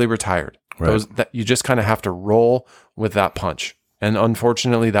 Joe Staley retired. Right. You just kind of have to roll with that punch. And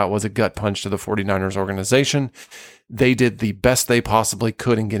unfortunately, that was a gut punch to the 49ers organization. They did the best they possibly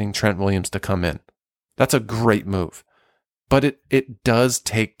could in getting Trent Williams to come in. That's a great move. But it does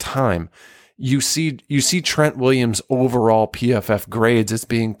take time. You see Trent Williams' overall PFF grades as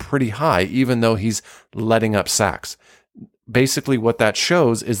being pretty high, even though he's letting up sacks. Basically, what that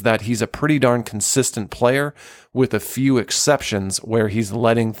shows is that he's a pretty darn consistent player with a few exceptions where he's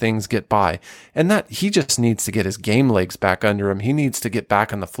letting things get by. And that he just needs to get his game legs back under him. He needs to get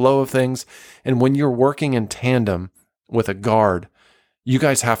back in the flow of things. And when you're working in tandem with a guard, you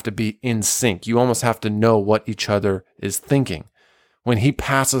guys have to be in sync. You almost have to know what each other is thinking. When he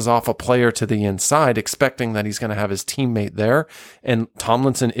passes off a player to the inside, expecting that he's going to have his teammate there, and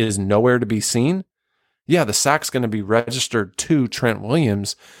Tomlinson is nowhere to be seen, yeah, the sack's going to be registered to Trent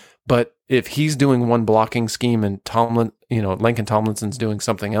Williams, but if he's doing one blocking scheme and Lincoln Tomlinson's doing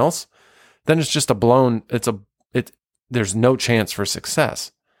something else, then it's just there's no chance for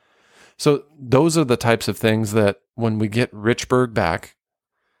success. So those are the types of things that when we get Richburg back,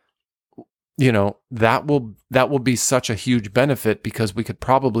 that will be such a huge benefit because we could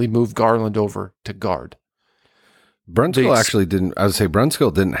probably move Garland over to guard. Brunskill actually didn't. I would say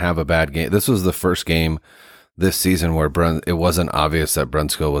Brunskill didn't have a bad game. This was the first game this season where it wasn't obvious that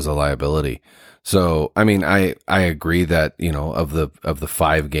Brunskill was a liability. So, I mean, I agree that of the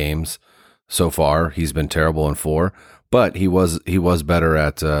 5 games so far, he's been terrible in 4, but he was better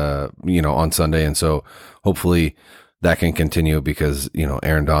at on Sunday, and so hopefully that can continue because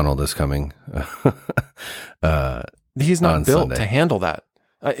Aaron Donald is coming. He's not built Sunday to handle that.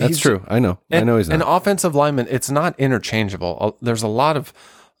 That's true. I know he's not. An offensive lineman, it's not interchangeable. There's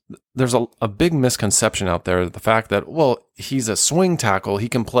a big misconception out there. The fact that, he's a swing tackle. He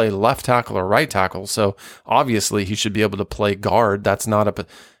can play left tackle or right tackle. So obviously he should be able to play guard. That's not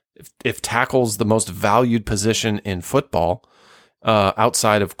if tackle's the most valued position in football,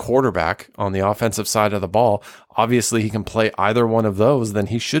 outside of quarterback on the offensive side of the ball, obviously he can play either one of those, then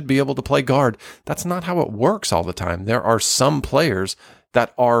he should be able to play guard. That's not how it works all the time. There are some players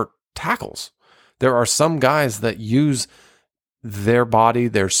that are tackles. There are some guys that use their body,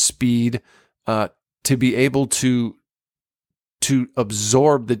 their speed, to be able to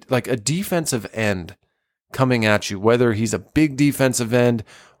absorb like a defensive end coming at you, whether he's a big defensive end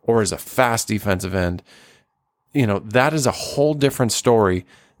or is a fast defensive end. That is a whole different story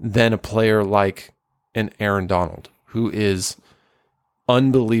than a player like an Aaron Donald, who is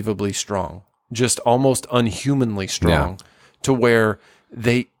unbelievably strong, just almost unhumanly strong, to where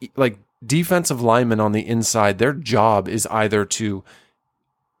they like defensive linemen on the inside. Their job is either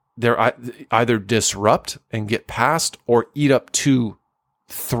disrupt and get past or eat up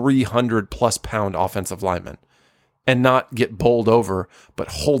 300 plus pound offensive linemen. and not get bowled over, but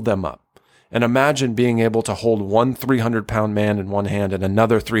hold them up. And imagine being able to hold one 300-pound man in one hand and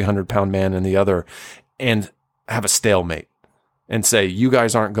another 300-pound man in the other and have a stalemate and say, you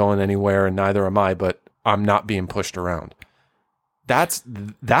guys aren't going anywhere and neither am I, but I'm not being pushed around. That's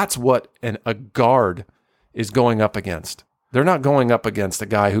what a guard is going up against. They're not going up against a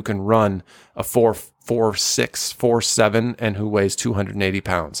guy who can run a 4.6, 4.7, and who weighs 280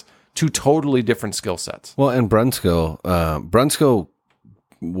 pounds. Two totally different skill sets. Well, and Brunskill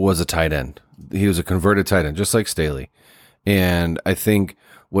was a tight end. He was a converted tight end, just like Staley. And I think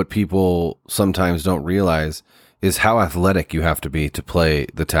what people sometimes don't realize is how athletic you have to be to play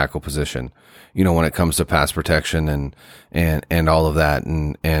the tackle position. You know, when it comes to pass protection and all of that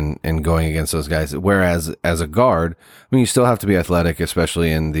and going against those guys. Whereas as a guard, I mean, you still have to be athletic,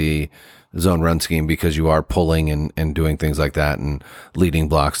 especially in the zone run scheme, because you are pulling and doing things like that and leading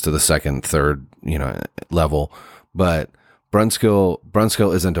blocks to the second, third, level. But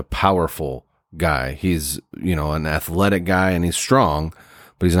Brunskill isn't a powerful guy. He's, an athletic guy and he's strong,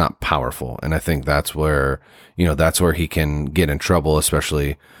 but he's not powerful. And I think that's where he can get in trouble,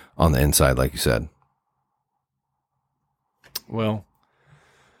 especially on the inside, like you said. Well,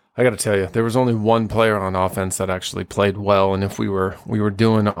 I got to tell you, there was only one player on offense that actually played well. And if we were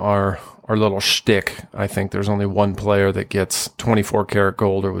doing our little shtick, I think there's only one player that gets 24 karat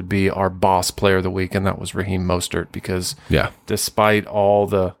gold, or would be our boss player of the week. And that was Raheem Mostert, because despite all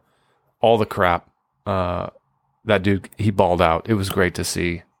the crap, that dude, he balled out. It was great to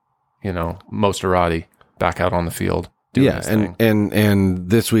see, Mosterati back out on the field. And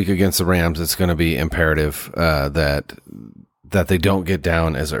this week against the Rams, it's going to be imperative that they don't get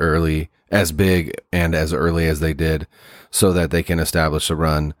down as big and as early as they did, so that they can establish a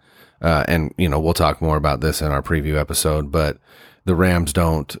run. And we'll talk more about this in our preview episode. But the Rams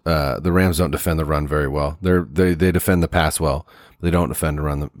don't defend the run very well. They defend the pass well. They don't defend the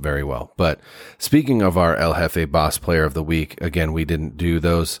run very well. But speaking of our El Jefe Boss Player of the Week, again, we didn't do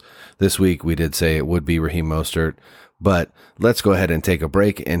those this week. We did say it would be Raheem Mostert. But let's go ahead and take a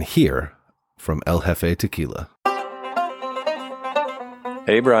break and hear from El Jefe Tequila.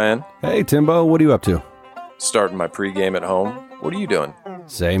 Hey, Brian. Hey, Timbo. What are you up to? Starting my pregame at home. What are you doing?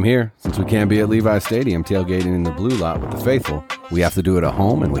 Same here. Since we can't be at Levi Stadium tailgating in the blue lot with the faithful, we have to do it at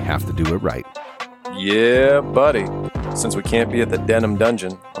home, and we have to do it right. Yeah, buddy. Since we can't be at the Denim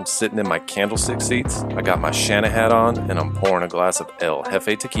Dungeon, I'm sitting in my candlestick seats, I got my Shanna hat on, and I'm pouring a glass of El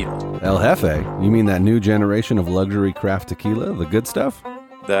Jefe Tequila. El Jefe? You mean that new generation of luxury craft tequila, the good stuff?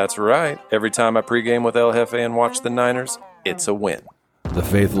 That's right. Every time I pregame with El Jefe and watch the Niners, it's a win. The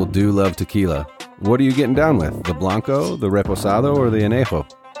faithful do love tequila. What are you getting down with? The Blanco, the Reposado, or the Anejo?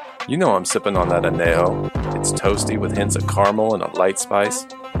 You know I'm sipping on that Anejo. It's toasty with hints of caramel and a light spice.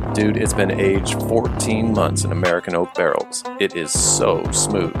 Dude, it's been aged 14 months in American oak barrels. It is so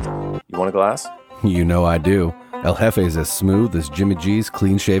smooth. You want a glass? You know I do. El Jefe is as smooth as Jimmy G's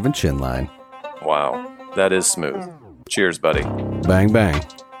clean-shaven chin line. Wow, that is smooth. Cheers, buddy. Bang, bang.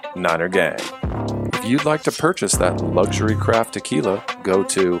 Niner gang. If you'd like to purchase that luxury craft tequila, go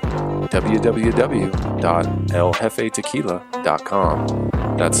to www.eljefetequila.com.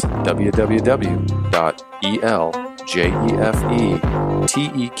 That's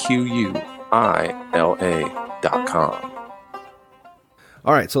www.eljefetequila.com.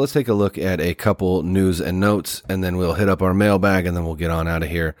 All right, so let's take a look at a couple news and notes, and then we'll hit up our mailbag, and then we'll get on out of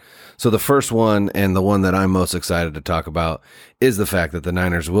here. So the first one, and the one that I'm most excited to talk about, is the fact that the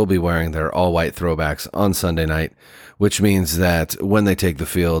Niners will be wearing their all-white throwbacks on Sunday night, which means that when they take the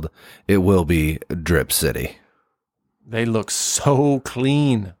field, it will be Drip City. They look so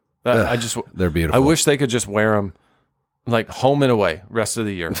clean. They're beautiful. I wish they could just wear them like home and away rest of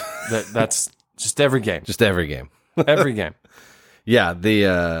the year. That's just every game. Just every game. Every game. Yeah,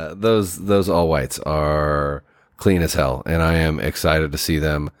 those all whites are clean as hell, and I am excited to see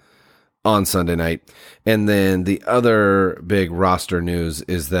them on Sunday night. And then the other big roster news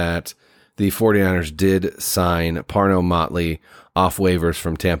is that the 49ers did sign Parno Motley off waivers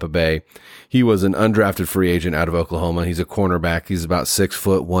from Tampa Bay. He was an undrafted free agent out of Oklahoma. He's a cornerback. He's about 6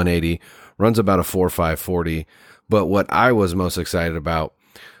 foot, 180, runs about a 4.5 40. But what I was most excited about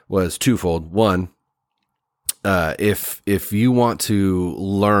was twofold. One, if you want to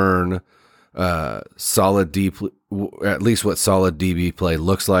learn solid deep, at least what solid DB play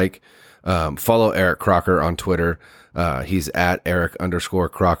looks like, follow Eric Crocker on Twitter. He's at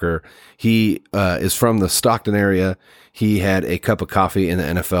Eric_Crocker. He is from the Stockton area. He had a cup of coffee in the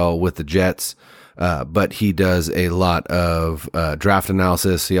NFL with the Jets, but he does a lot of draft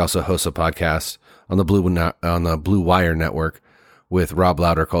analysis. He also hosts a podcast on the Blue Wire Network with Rob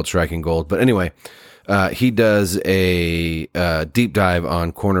Lauder called Striking Gold. But anyway, He does a deep dive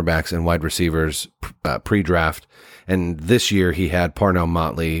on cornerbacks and wide receivers pre-draft. And this year he had Parnell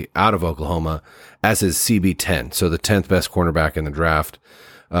Motley out of Oklahoma as his CB10, so the 10th best cornerback in the draft.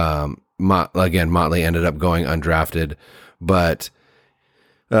 Motley ended up going undrafted, but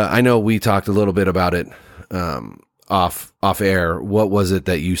I know we talked a little bit about it off air. What was it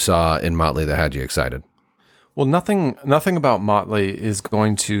that you saw in Motley that had you excited? Well, nothing about Motley is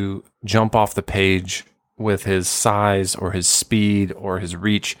going to jump off the page with his size or his speed or his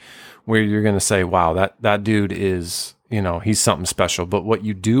reach where you're going to say, wow, that dude is, he's something special. But what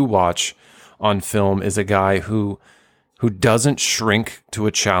you do watch on film is a guy who doesn't shrink to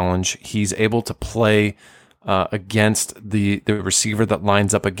a challenge. He's able to play against the receiver that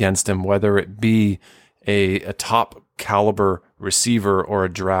lines up against him, whether it be a top caliber receiver or a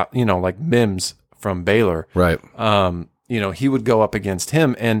draft, like Mims from Baylor. Right. He would go up against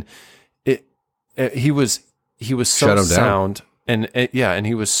him, and he was so sound. And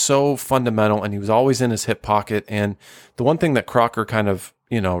he was so fundamental, and he was always in his hip pocket. And the one thing that Crocker kind of,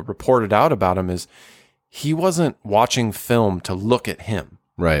 reported out about him is he wasn't watching film to look at him.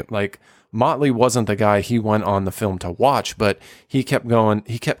 Right. Like Motley wasn't the guy he went on the film to watch, but he kept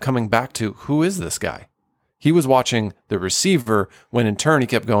coming back to, who is this guy? He was watching the receiver when in turn he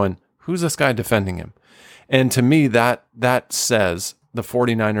kept going, who's this guy defending him? And to me, that says the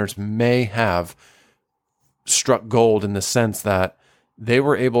 49ers may have struck gold in the sense that they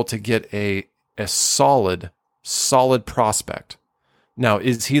were able to get a solid prospect. Now,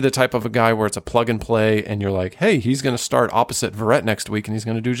 is he the type of a guy where it's a plug and play and you're like, hey, he's going to start opposite Verrett next week and he's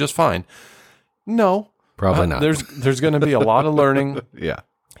going to do just fine? No. Probably not. There's going to be a lot of learning. Yeah.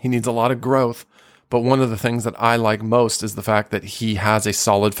 He needs a lot of growth. But one of the things that I like most is the fact that he has a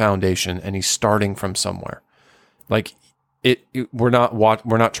solid foundation and he's starting from somewhere. Like we're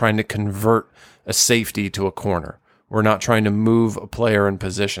not trying to convert a safety to a corner. We're not trying to move a player in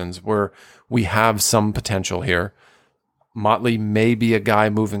positions where we have some potential here. Motley may be a guy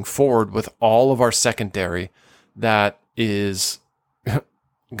moving forward with all of our secondary that is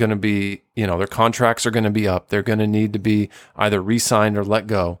going to be, their contracts are going to be up. They're going to need to be either re-signed or let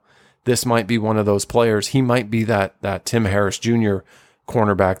go. This might be one of those players. He might be that Tim Harris Jr.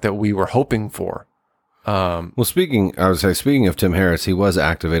 cornerback that we were hoping for. Speaking of Tim Harris, he was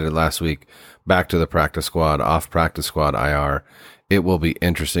activated last week back to the practice squad, off practice squad IR. It will be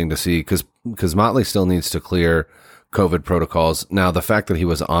interesting to see because Motley still needs to clear COVID protocols. Now, the fact that he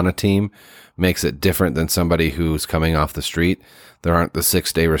was on a team makes it different than somebody who's coming off the street. There aren't the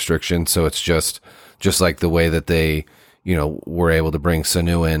 6-day restrictions, so it's just like the way that they, were able to bring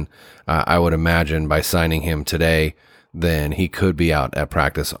Sanu in. I would imagine by signing him today, then he could be out at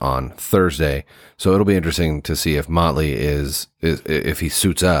practice on Thursday. So it'll be interesting to see if Motley is if he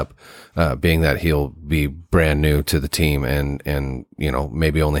suits up, being that he'll be brand new to the team and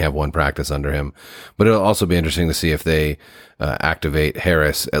maybe only have one practice under him. But it'll also be interesting to see if they activate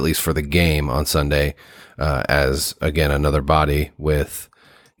Harris, at least for the game on Sunday, as again another body with,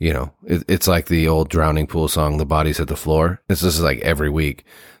 it's like the old Drowning Pool song, "The Bodies Hit the Floor." It's just like every week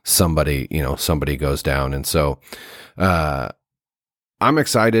somebody goes down, and so I'm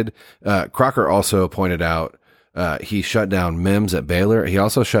excited. Crocker also pointed out he shut down Mims at Baylor. He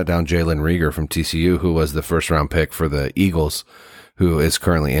also shut down Jalen Rieger from TCU, who was the first round pick for the Eagles, who is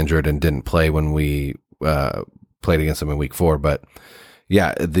currently injured and didn't play when we played against him in week 4. But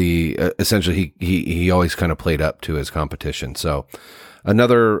yeah, essentially he always kind of played up to his competition. So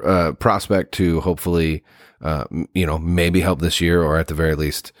another prospect to hopefully maybe help this year, or at the very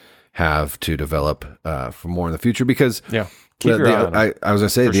least have to develop for more in the future. Because yeah. I was gonna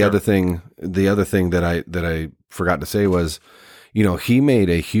say the other thing that I forgot to say was, he made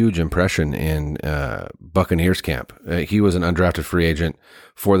a huge impression in Buccaneers camp. He was an undrafted free agent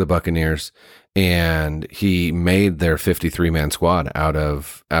for the Buccaneers, and he made their 53-man squad out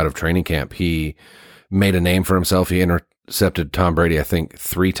of training camp. He made a name for himself. He intercepted Tom Brady, I think,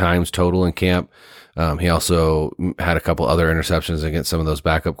 3 times total in camp. He also had a couple other interceptions against some of those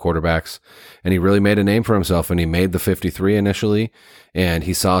backup quarterbacks, and he really made a name for himself, and he made the 53 initially, and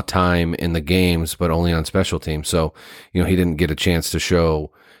he saw time in the games, but only on special teams. So, he didn't get a chance to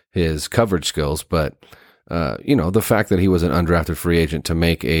show his coverage skills, but, the fact that he was an undrafted free agent to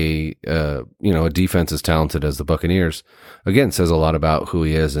make a defense as talented as the Buccaneers, again, says a lot about who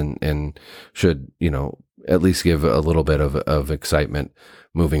he is and should, at least give a little bit of excitement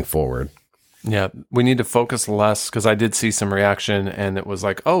moving forward. Yeah, we need to focus less, because I did see some reaction, and it was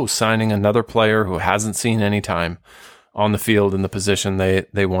like, oh, signing another player who hasn't seen any time on the field in the position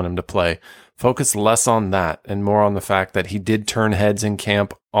they want him to play. Focus less on that and more on the fact that he did turn heads in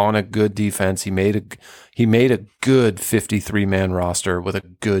camp on a good defense. He made a good 53-man roster with a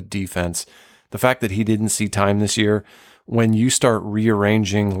good defense. The fact that he didn't see time this year, when you start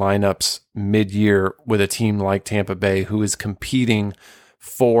rearranging lineups mid-year with a team like Tampa Bay, who is competing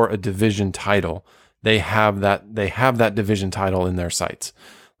for a division title, they have that division title in their sights.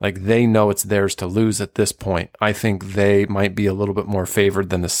 Like, they know it's theirs to lose at this point. I think they might be a little bit more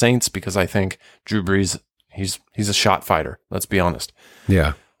favored than the Saints because I think Drew Brees, he's a shot fighter. Let's be honest.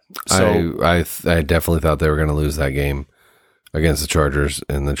 Yeah. So I definitely thought they were going to lose that game against the Chargers,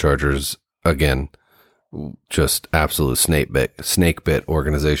 and the Chargers, again, just absolute snake bit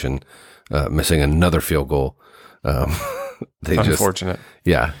organization, missing another field goal. Unfortunate.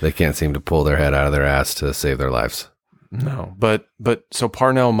 They can't seem to pull their head out of their ass to save their lives. No, but so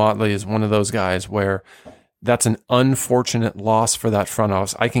Parnell Motley is one of those guys where that's an unfortunate loss for that front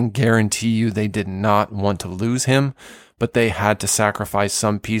office. I can guarantee you they did not want to lose him, but they had to sacrifice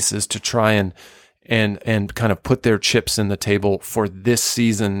some pieces to try and kind of put their chips in the table for this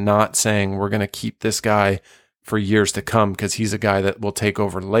season, not saying we're going to keep this guy for years to come because he's a guy that will take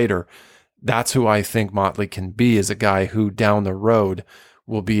over later. That's who I think Motley can be, is a guy who down the road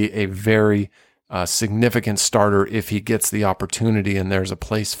will be a very significant starter if he gets the opportunity and there's a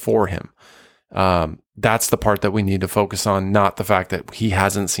place for him. That's the part that we need to focus on, not the fact that he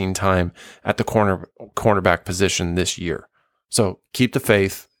hasn't seen time at the cornerback position this year. So keep the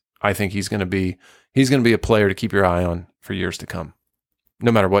faith. I think he's going to be a player to keep your eye on for years to come,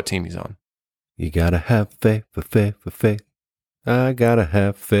 no matter what team he's on. You gotta have faith for faith for faith. I gotta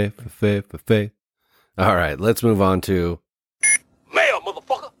have faith for faith for faith. All right, let's move on to mail,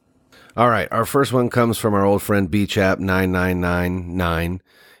 motherfucker. All right, our first one comes from our old friend BChap9999,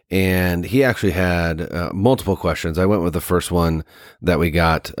 and he actually had multiple questions. I went with the first one that we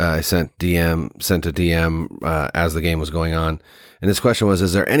got. I sent a DM as the game was going on, and his question was,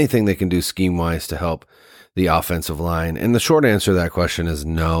 is there anything they can do scheme-wise to help the offensive line? And the short answer to that question is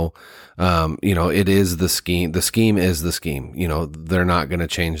no. It is the scheme. The scheme is the scheme. They're not going to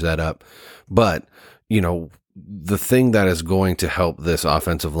change that up. But, the thing that is going to help this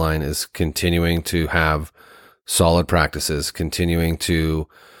offensive line is continuing to have solid practices, continuing to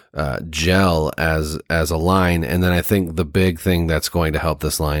gel as a line. And then I think the big thing that's going to help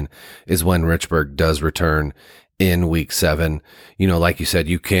this line is when Richburg does return in week 7. Like you said,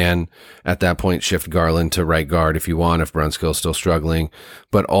 you can at that point shift Garland to right guard if you want, if Brunskill's still struggling.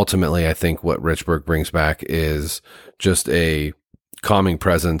 But ultimately, I think what Richburg brings back is just a calming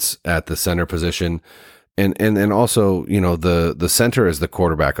presence at the center position. And also, the center is the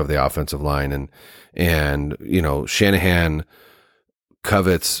quarterback of the offensive line. And Shanahan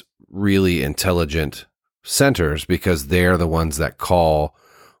covets really intelligent centers because they're the ones that call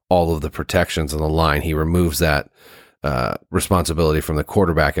all of the protections on the line. He removes that responsibility from the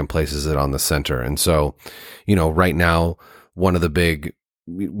quarterback and places it on the center. And so, right now, one of the big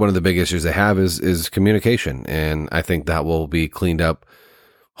issues they have is communication. And I think that will be cleaned up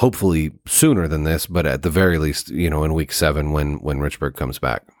hopefully sooner than this, but at the very least, in week 7 when Richburg comes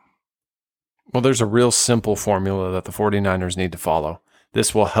back. Well, there's a real simple formula that the 49ers need to follow.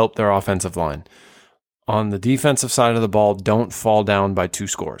 This will help their offensive line. On the defensive side of the ball, don't fall down by 2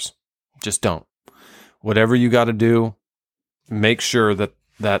 scores. Just don't. Whatever you got to do, make sure that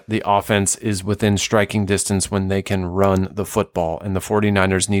the offense is within striking distance when they can run the football. And the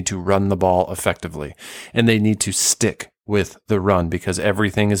 49ers need to run the ball effectively. And they need to stick with the run because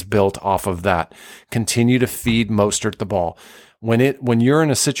everything is built off of that. Continue to feed Mostert the ball. When you're in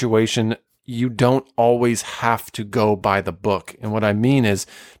a situation, you don't always have to go by the book. And what I mean is,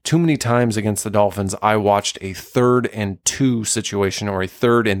 too many times against the Dolphins, I watched a 3rd and 2 situation or a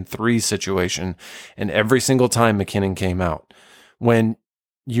 3rd and 3 situation, and every single time McKinnon came out. When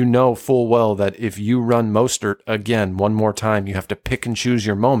you know full well that if you run Mostert again one more time, you have to pick and choose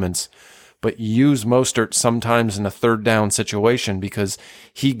your moments, but use Mostert sometimes in a 3rd down situation because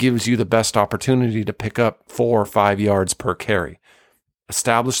he gives you the best opportunity to pick up 4 or 5 yards per carry.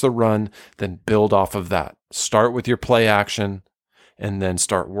 Establish the run, then build off of that. Start with your play action, and then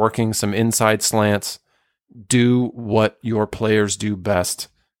start working some inside slants. Do what your players do best.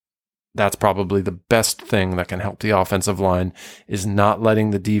 That's probably the best thing that can help the offensive line, is not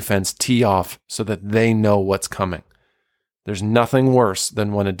letting the defense tee off so that they know what's coming. There's nothing worse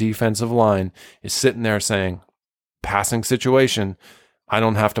than when a defensive line is sitting there saying, passing situation, I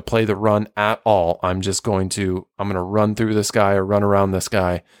don't have to play the run at all. I'm going to run through this guy or run around this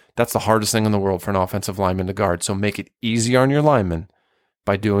guy. That's the hardest thing in the world for an offensive lineman to guard. So make it easy on your linemen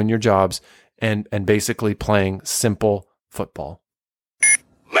by doing your jobs and basically playing simple football.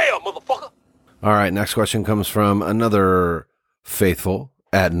 Mail, motherfucker. All right, next question comes from another faithful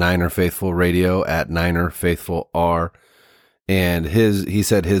at Niner Faithful Radio at Niner Faithful R. And he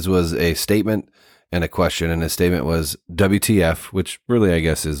said his was a statement and a question, and his statement was WTF, which really I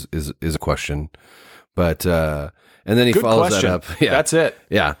guess is a question. But and then he Good follows question. that up. Yeah, That's it.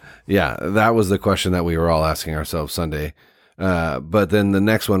 Yeah, that was the question that we were all asking ourselves Sunday. But then the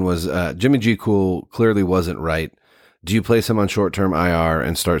next one was Jimmy G. Cool clearly wasn't right. Do you place him on short-term IR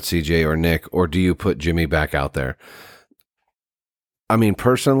and start CJ or Nick, or do you put Jimmy back out there? I mean,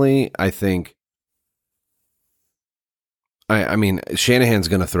 personally, I think, I mean, Shanahan's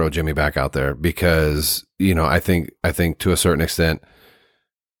going to throw Jimmy back out there because, I think to a certain extent,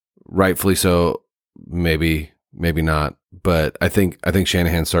 rightfully so, maybe not, but I think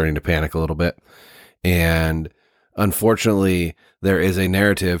Shanahan's starting to panic a little bit. And unfortunately, there is a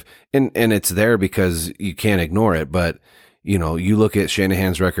narrative, and it's there because you can't ignore it. But, you look at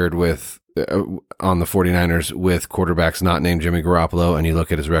Shanahan's record with on the 49ers with quarterbacks not named Jimmy Garoppolo, and you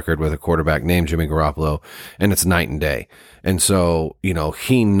look at his record with a quarterback named Jimmy Garoppolo, and it's night and day. And so,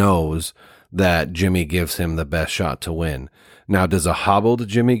 he knows that Jimmy gives him the best shot to win. Now, does a hobbled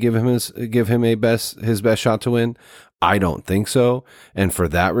Jimmy give him his best shot to win? I don't think so. And for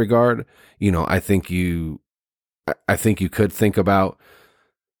that regard, I think you could think about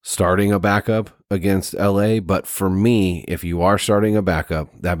starting a backup against LA, but for me, if you are starting a backup,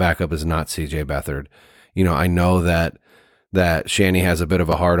 that backup is not CJ Beathard. I know that Shanny has a bit of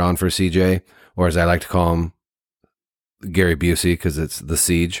a hard on for CJ, or as I like to call him, Gary Busey, because it's the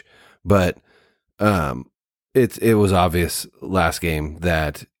siege. But it was obvious last game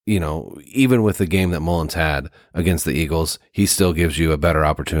that, even with the game that Mullins had against the Eagles, he still gives you a better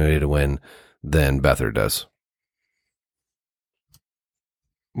opportunity to win than Beathard does.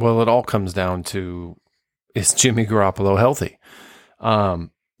 Well, it all comes down to, is Jimmy Garoppolo healthy?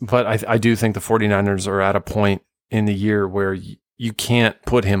 But I do think the 49ers are at a point in the year where you can't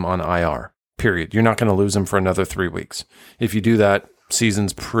put him on IR, period. You're not going to lose him for another 3 weeks. If you do that,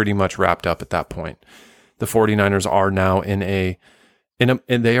 season's pretty much wrapped up at that point. The 49ers are now and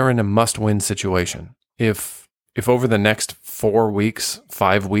they are in a must-win situation. If over the next 4 weeks,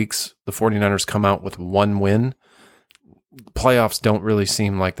 5 weeks, the 49ers come out with one win, playoffs don't really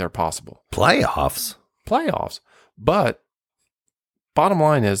seem like they're possible. Playoffs. But bottom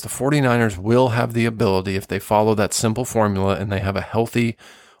line is the 49ers will have the ability, if they follow that simple formula and they have a healthy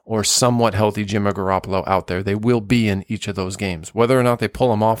or somewhat healthy Jimmy Garoppolo out there, they will be in each of those games. Whether or not they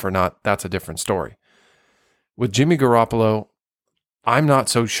pull him off or not, that's a different story. With Jimmy Garoppolo, I'm not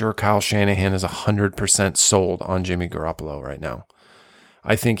so sure Kyle Shanahan is 100% sold on Jimmy Garoppolo right now.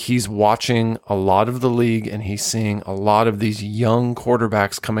 I think he's watching a lot of the league and he's seeing a lot of these young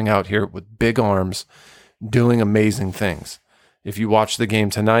quarterbacks coming out here with big arms doing amazing things. If you watched the game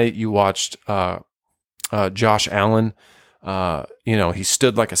tonight, you watched Josh Allen. He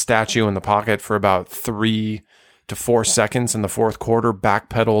stood like a statue in the pocket for about 3 to 4 seconds in the fourth quarter,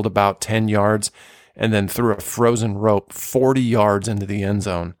 backpedaled about 10 yards, and then threw a frozen rope 40 yards into the end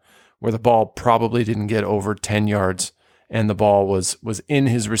zone where the ball probably didn't get over 10 yards. And the ball was in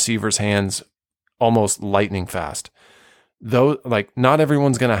his receiver's hands almost lightning fast. Though, not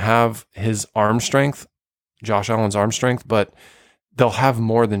everyone's going to have his arm strength, Josh Allen's arm strength, but they'll have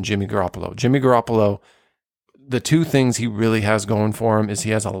more than Jimmy Garoppolo. Jimmy Garoppolo, the two things he really has going for him is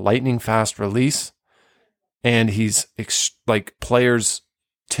he has a lightning fast release, and he's players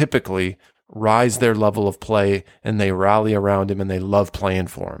typically rise their level of play and they rally around him and they love playing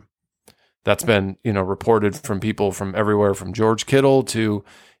for him. That's been, reported from people from everywhere from George Kittle to,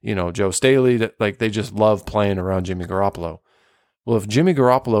 Joe Staley, that they just love playing around Jimmy Garoppolo. Well, if Jimmy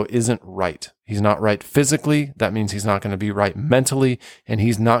Garoppolo isn't right, he's not right physically, that means he's not going to be right mentally, and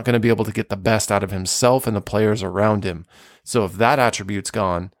he's not going to be able to get the best out of himself and the players around him. So if that attribute's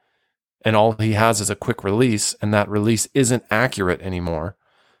gone and all he has is a quick release and that release isn't accurate anymore,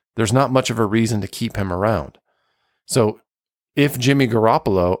 there's not much of a reason to keep him around. So if Jimmy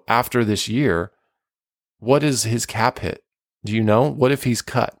Garoppolo, after this year, what is his cap hit? Do you know? What if he's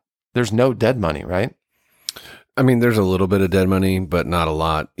cut? There's no dead money, right? I mean, there's a little bit of dead money, but not a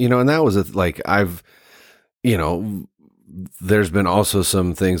lot. And that was there's been also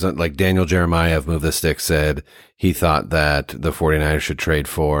some things like Daniel Jeremiah of Move the Stick said he thought that the 49ers should trade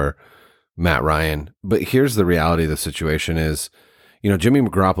for Matt Ryan. But here's the reality of the situation is, Jimmy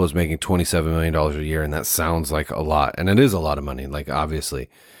Garoppolo is making $27 million a year, and that sounds like a lot. And it is a lot of money, obviously.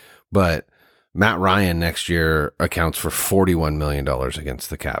 But Matt Ryan next year accounts for $41 million against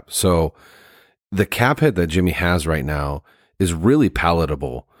the cap. So the cap hit that Jimmy has right now is really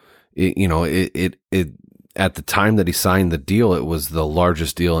palatable. It at the time that he signed the deal, it was the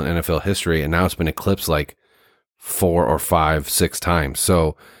largest deal in NFL history, and now it's been eclipsed like 4 or 5, 6 times.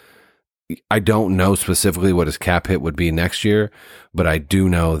 So I don't know specifically what his cap hit would be next year, but I do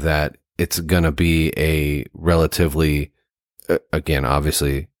know that it's going to be a relatively, again,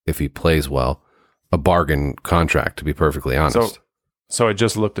 obviously, if he plays well, a bargain contract, to be perfectly honest. So I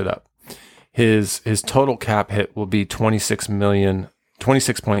just looked it up. His total cap hit will be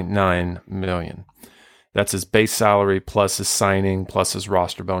 $26.9 million. That's his base salary plus his signing plus his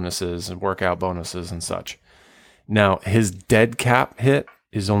roster bonuses and workout bonuses and such. Now, his dead cap hit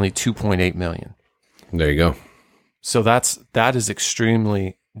is only $2.8 million. There you go. So that is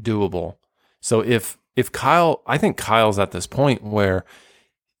extremely doable. So if Kyle, I think Kyle's at this point where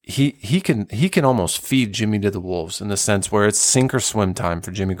he can almost feed Jimmy to the wolves in the sense where it's sink or swim time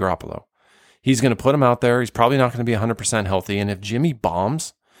for Jimmy Garoppolo. He's going to put him out there. He's probably not going to be 100% healthy. And if Jimmy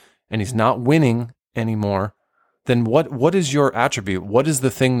bombs and he's not winning anymore, then what is your attribute? What is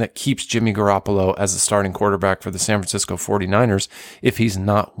the thing that keeps Jimmy Garoppolo as a starting quarterback for the San Francisco 49ers if he's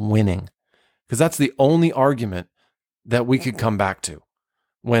not winning? Because that's the only argument that we could come back to.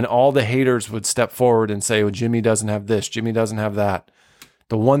 When all the haters would step forward and say, well, Jimmy doesn't have this, Jimmy doesn't have that.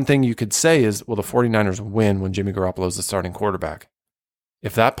 The one thing you could say is, well, the 49ers win when Jimmy Garoppolo is the starting quarterback.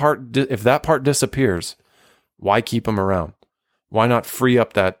 If that part disappears, why keep him around? Why not free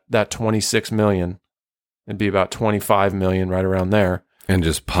up that $26 million and be about $25 million right around there? And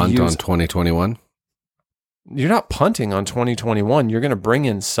just punt on 2021? You're not punting on 2021. You're going to bring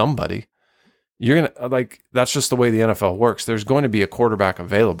in somebody. You're going to, that's just the way the NFL works. There's going to be a quarterback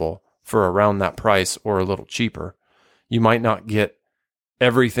available for around that price or a little cheaper. You might not get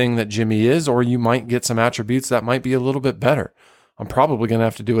everything that Jimmy is, or you might get some attributes that might be a little bit better. I'm probably going to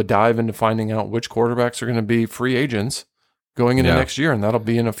have to do a dive into finding out which quarterbacks are going to be free agents going into next year, and that'll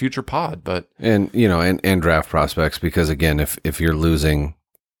be in a future pod. But and draft prospects, because again, if you're losing,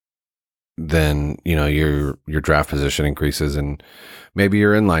 then your draft position increases, and maybe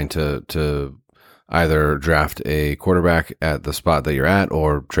you're in line to either draft a quarterback at the spot that you're at,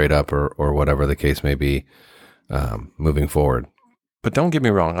 or trade up, or whatever the case may be, moving forward. But don't get me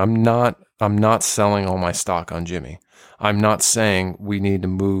wrong, I'm not selling all my stock on Jimmy. I'm not saying we need to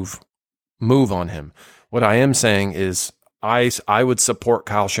move on him. What I am saying is I would support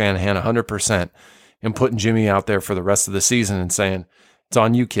Kyle Shanahan 100% in putting Jimmy out there for the rest of the season and saying, it's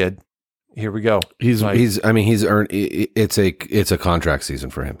on you, kid. Here we go. He's earned, it's a contract season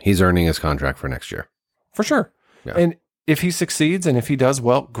for him. He's earning his contract for next year. For sure. Yeah. And if he succeeds and if he does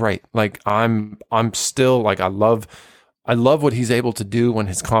well, great. I'm still I love what he's able to do when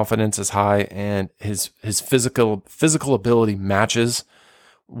his confidence is high and his physical ability matches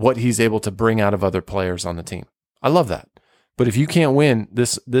what he's able to bring out of other players on the team. I love that. But if you can't win,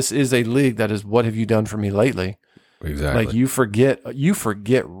 this is a league that is, what have you done for me lately? Exactly. You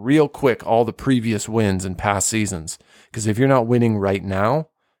forget real quick all the previous wins in past seasons. Because if you're not winning right now,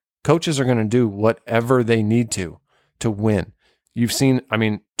 coaches are going to do whatever they need to win. You've seen,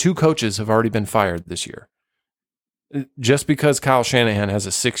 2 coaches have already been fired this year. Just because Kyle Shanahan has a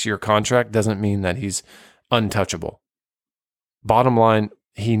 6-year contract doesn't mean that he's untouchable. Bottom line,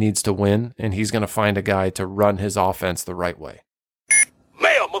 he needs to win, and he's going to find a guy to run his offense the right way.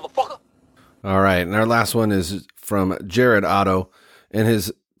 Mail, motherfucker. All right, and our last one is from Jared Otto, and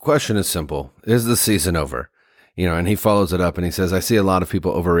his question is simple. Is the season over? And he follows it up, and he says, I see a lot of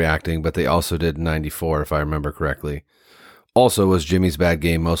people overreacting, but they also did 94, if I remember correctly. Also, was Jimmy's bad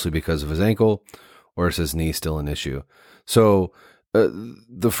game mostly because of his ankle, or is his knee still an issue? So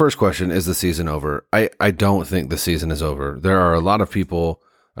the first question, is the season over? I don't think the season is over. There are a lot of people,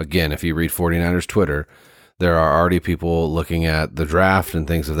 again, if you read 49ers Twitter, there are already people looking at the draft and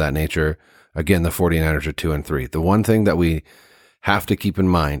things of that nature. Again, the 49ers are 2-3. The one thing that we have to keep in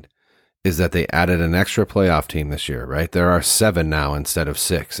mind is that they added an extra playoff team this year, right? There are 7 now instead of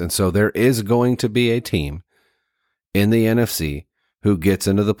 6. And so there is going to be a team in the NFC who gets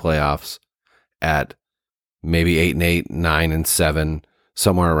into the playoffs at maybe 8-8, 9-7,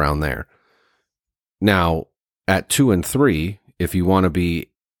 somewhere around there. Now, at 2-3, if you want to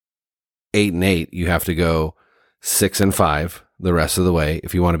be 8-8, you have to go 6-5 the rest of the way.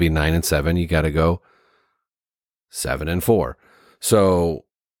 If you want to be 9-7, you got to go 7-4. So,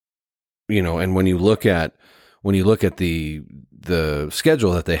 and when you look at the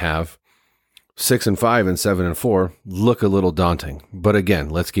schedule that they have, 6-5 and 7-4 look a little daunting. But again,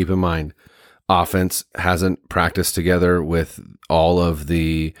 let's keep in mind, offense hasn't practiced together with all of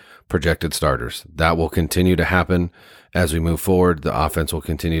the projected starters. That will continue to happen as we move forward. The offense will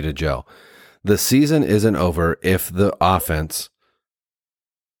continue to gel. The season isn't over if the offense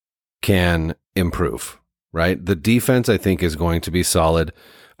can improve. right? The defense, I think, is going to be solid.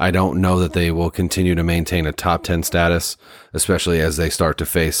 I don't know that they will continue to maintain a top 10 status, especially as they start to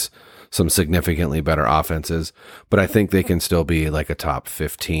face some significantly better offenses. But I think they can still be like a top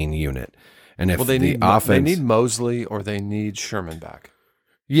 15 unit. And if Well, they the offense, they need Mosley or they need Sherman back.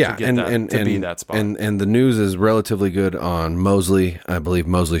 yeah, to be that spot. And the news is relatively good on Mosley. I believe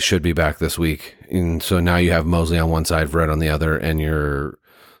Mosley should be back this week. And so now you have Mosley on one side, Verrett on the other, and your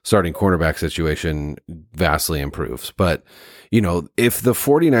starting cornerback situation vastly improves. But, you know, if the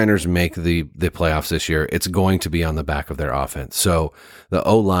 49ers make the playoffs this year, it's going to be on the back of their offense. So the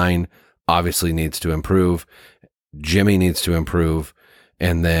O-line obviously needs to improve. Jimmy needs to improve.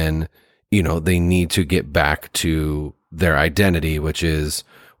 And then, you know, they need to get back to their identity, which is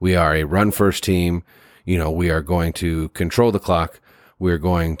we are a run first team. You know, we are going to control the clock. We're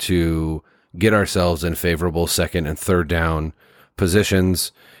going to get ourselves in favorable second and third down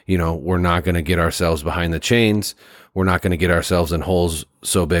positions. You know, we're not going to get ourselves behind the chains. We're not going to get ourselves in holes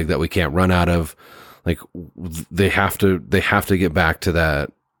so big that we can't run out of. Like they have to get back to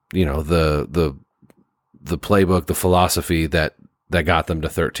that, you know, the playbook, the philosophy that got them to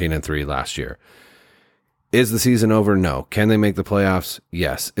 13-3 last year. Is the season over? No. Can they make the playoffs?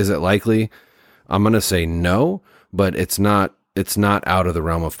 Yes. Is it likely? I'm going to say no, but it's not out of the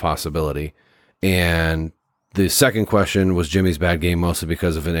realm of possibility. And the second question was Jimmy's bad game mostly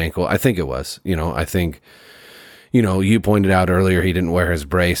because of an ankle. I think it was. You know, I think, you know, you pointed out earlier he didn't wear his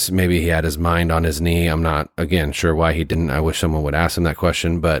brace. Maybe he had his mind on his knee. I'm not, again, sure why he didn't. I wish someone would ask him that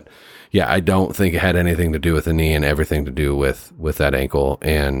question. But yeah, I don't think it had anything to do with the knee and everything to do with that ankle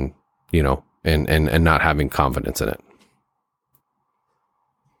and, you know, and not having confidence in it.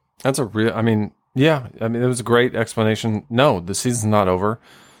 That's a real, I mean, yeah, I mean, it was a great explanation. No, the season's not over.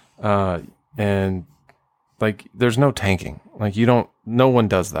 And like, there's no tanking. Like no one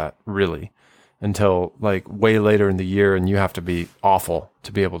does that really until like way later in the year. And you have to be awful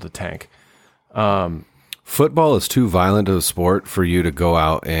to be able to tank. Football is too violent of a sport for you to go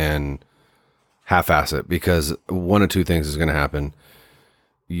out and half-ass it, because one of two things is going to happen.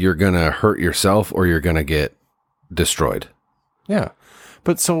 You're going to hurt yourself or you're going to get destroyed. Yeah.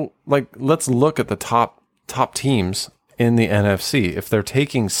 But so like, let's look at the top teams in the NFC. If they're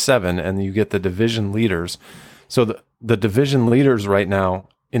taking 7 and you get the division leaders. So the division leaders right now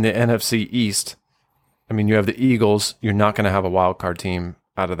in the NFC East, I mean, you have the Eagles. You're not going to have a wild card team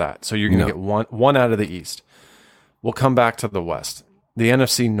out of that. So you're going to get one out of the East. We'll come back to the West. The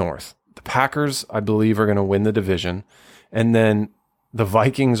NFC North. The Packers, I believe, are going to win the division. And then the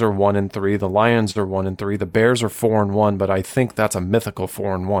Vikings are 1-3. The Lions are 1-3. The Bears are 4-1, but I think that's a mythical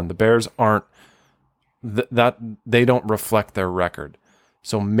 4-1. The Bears aren't that they don't reflect their record.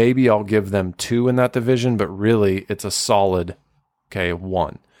 So maybe I'll give them 2 in that division, but really it's a solid 1.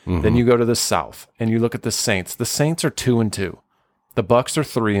 Mm-hmm. Then you go to the South and you look at the Saints. The Saints are 2-2. The Bucks are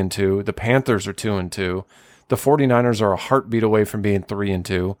 3-2. The Panthers are 2-2. The 49ers are a heartbeat away from being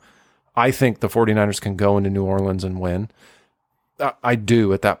 3-2. I think the 49ers can go into New Orleans and win. I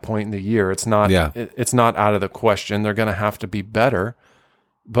do at that point in the year. It's not it's not out of the question. They're going to have to be better.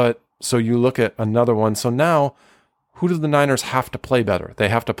 But so you look at another one. So now who do the Niners have to play better? They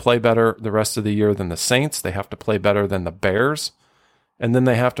have to play better the rest of the year than the Saints. They have to play better than the Bears. And then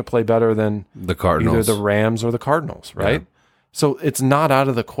they have to play better than the Cardinals. Either the Rams or the Cardinals, right? Yeah. So it's not out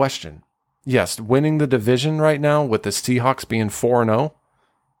of the question. Yes, winning the division right now with the Seahawks being 4-0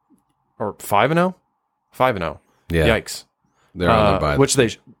 or 5-0? 5-0. Yeah. Yikes. They're on their bye.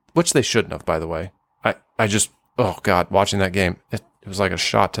 Which they shouldn't have, by the way. I just, oh God, watching that game, it was like a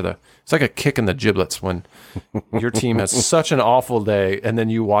shot to it's like a kick in the giblets when your team has such an awful day and then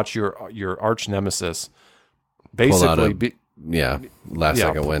you watch your arch nemesis basically last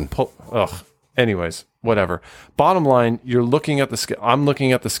second win. Anyways, whatever. Bottom line, you're looking at I'm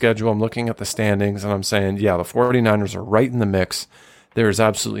looking at the schedule, I'm looking at the standings, and I'm saying, yeah, the 49ers are right in the mix. There is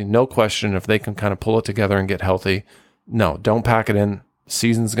absolutely no question if they can kind of pull it together and get healthy. No, don't pack it in.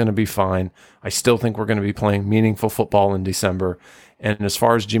 Season's going to be fine. I still think we're going to be playing meaningful football in December. And as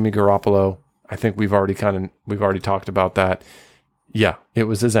far as Jimmy Garoppolo, I think we've already talked about that. Yeah, it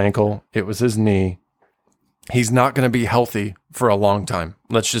was his ankle. It was his knee. He's not going to be healthy for a long time.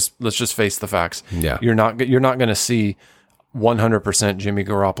 Let's just face the facts. Yeah. You're not going to see 100% Jimmy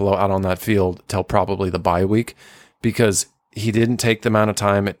Garoppolo out on that field till probably the bye week, because he didn't take the amount of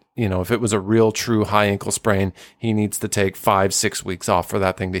time. If it was a real true high ankle sprain, he needs to take 5-6 weeks off for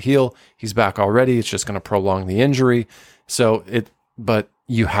that thing to heal. He's back already. It's just going to prolong the injury. But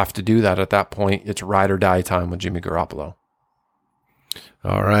you have to do that at that point. It's ride or die time with Jimmy Garoppolo.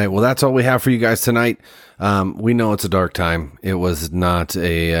 All right. Well, that's all we have for you guys tonight. We know it's a dark time. It was not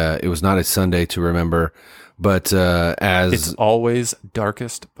a Sunday to remember, but It's always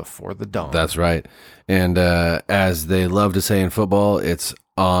darkest before the dawn. that's right. And as they love to say in football, it's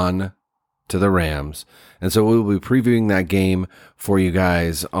on to the Rams. And so we'll be previewing that game for you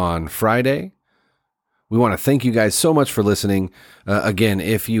guys on Friday. We want to thank you guys so much for listening. Again,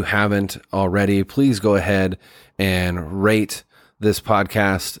 if you haven't already, please go ahead and rate this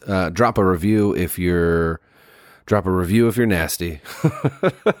podcast. Drop a review if you're nasty.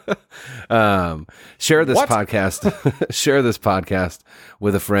 Share this podcast. Share this podcast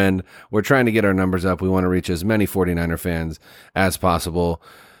with a friend. We're trying to get our numbers up. We want to reach as many 49er fans as possible.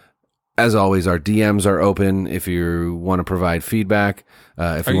 As always, our DMs are open if you want to provide feedback.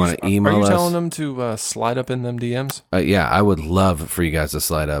 If you want to email us. Are you telling them to slide up in them DMs? Yeah, I would love for you guys to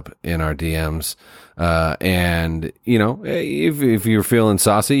slide up in our DMs. And, if you're feeling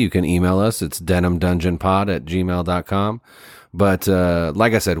saucy, you can email us. It's denimdungeonpod@gmail.com. But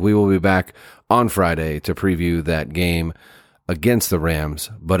like I said, we will be back on Friday to preview that game against the Rams.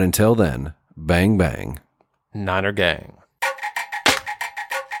 But until then, bang, bang. Niner gang.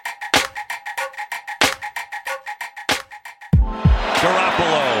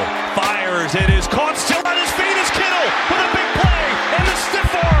 Garoppolo fires. It is caught.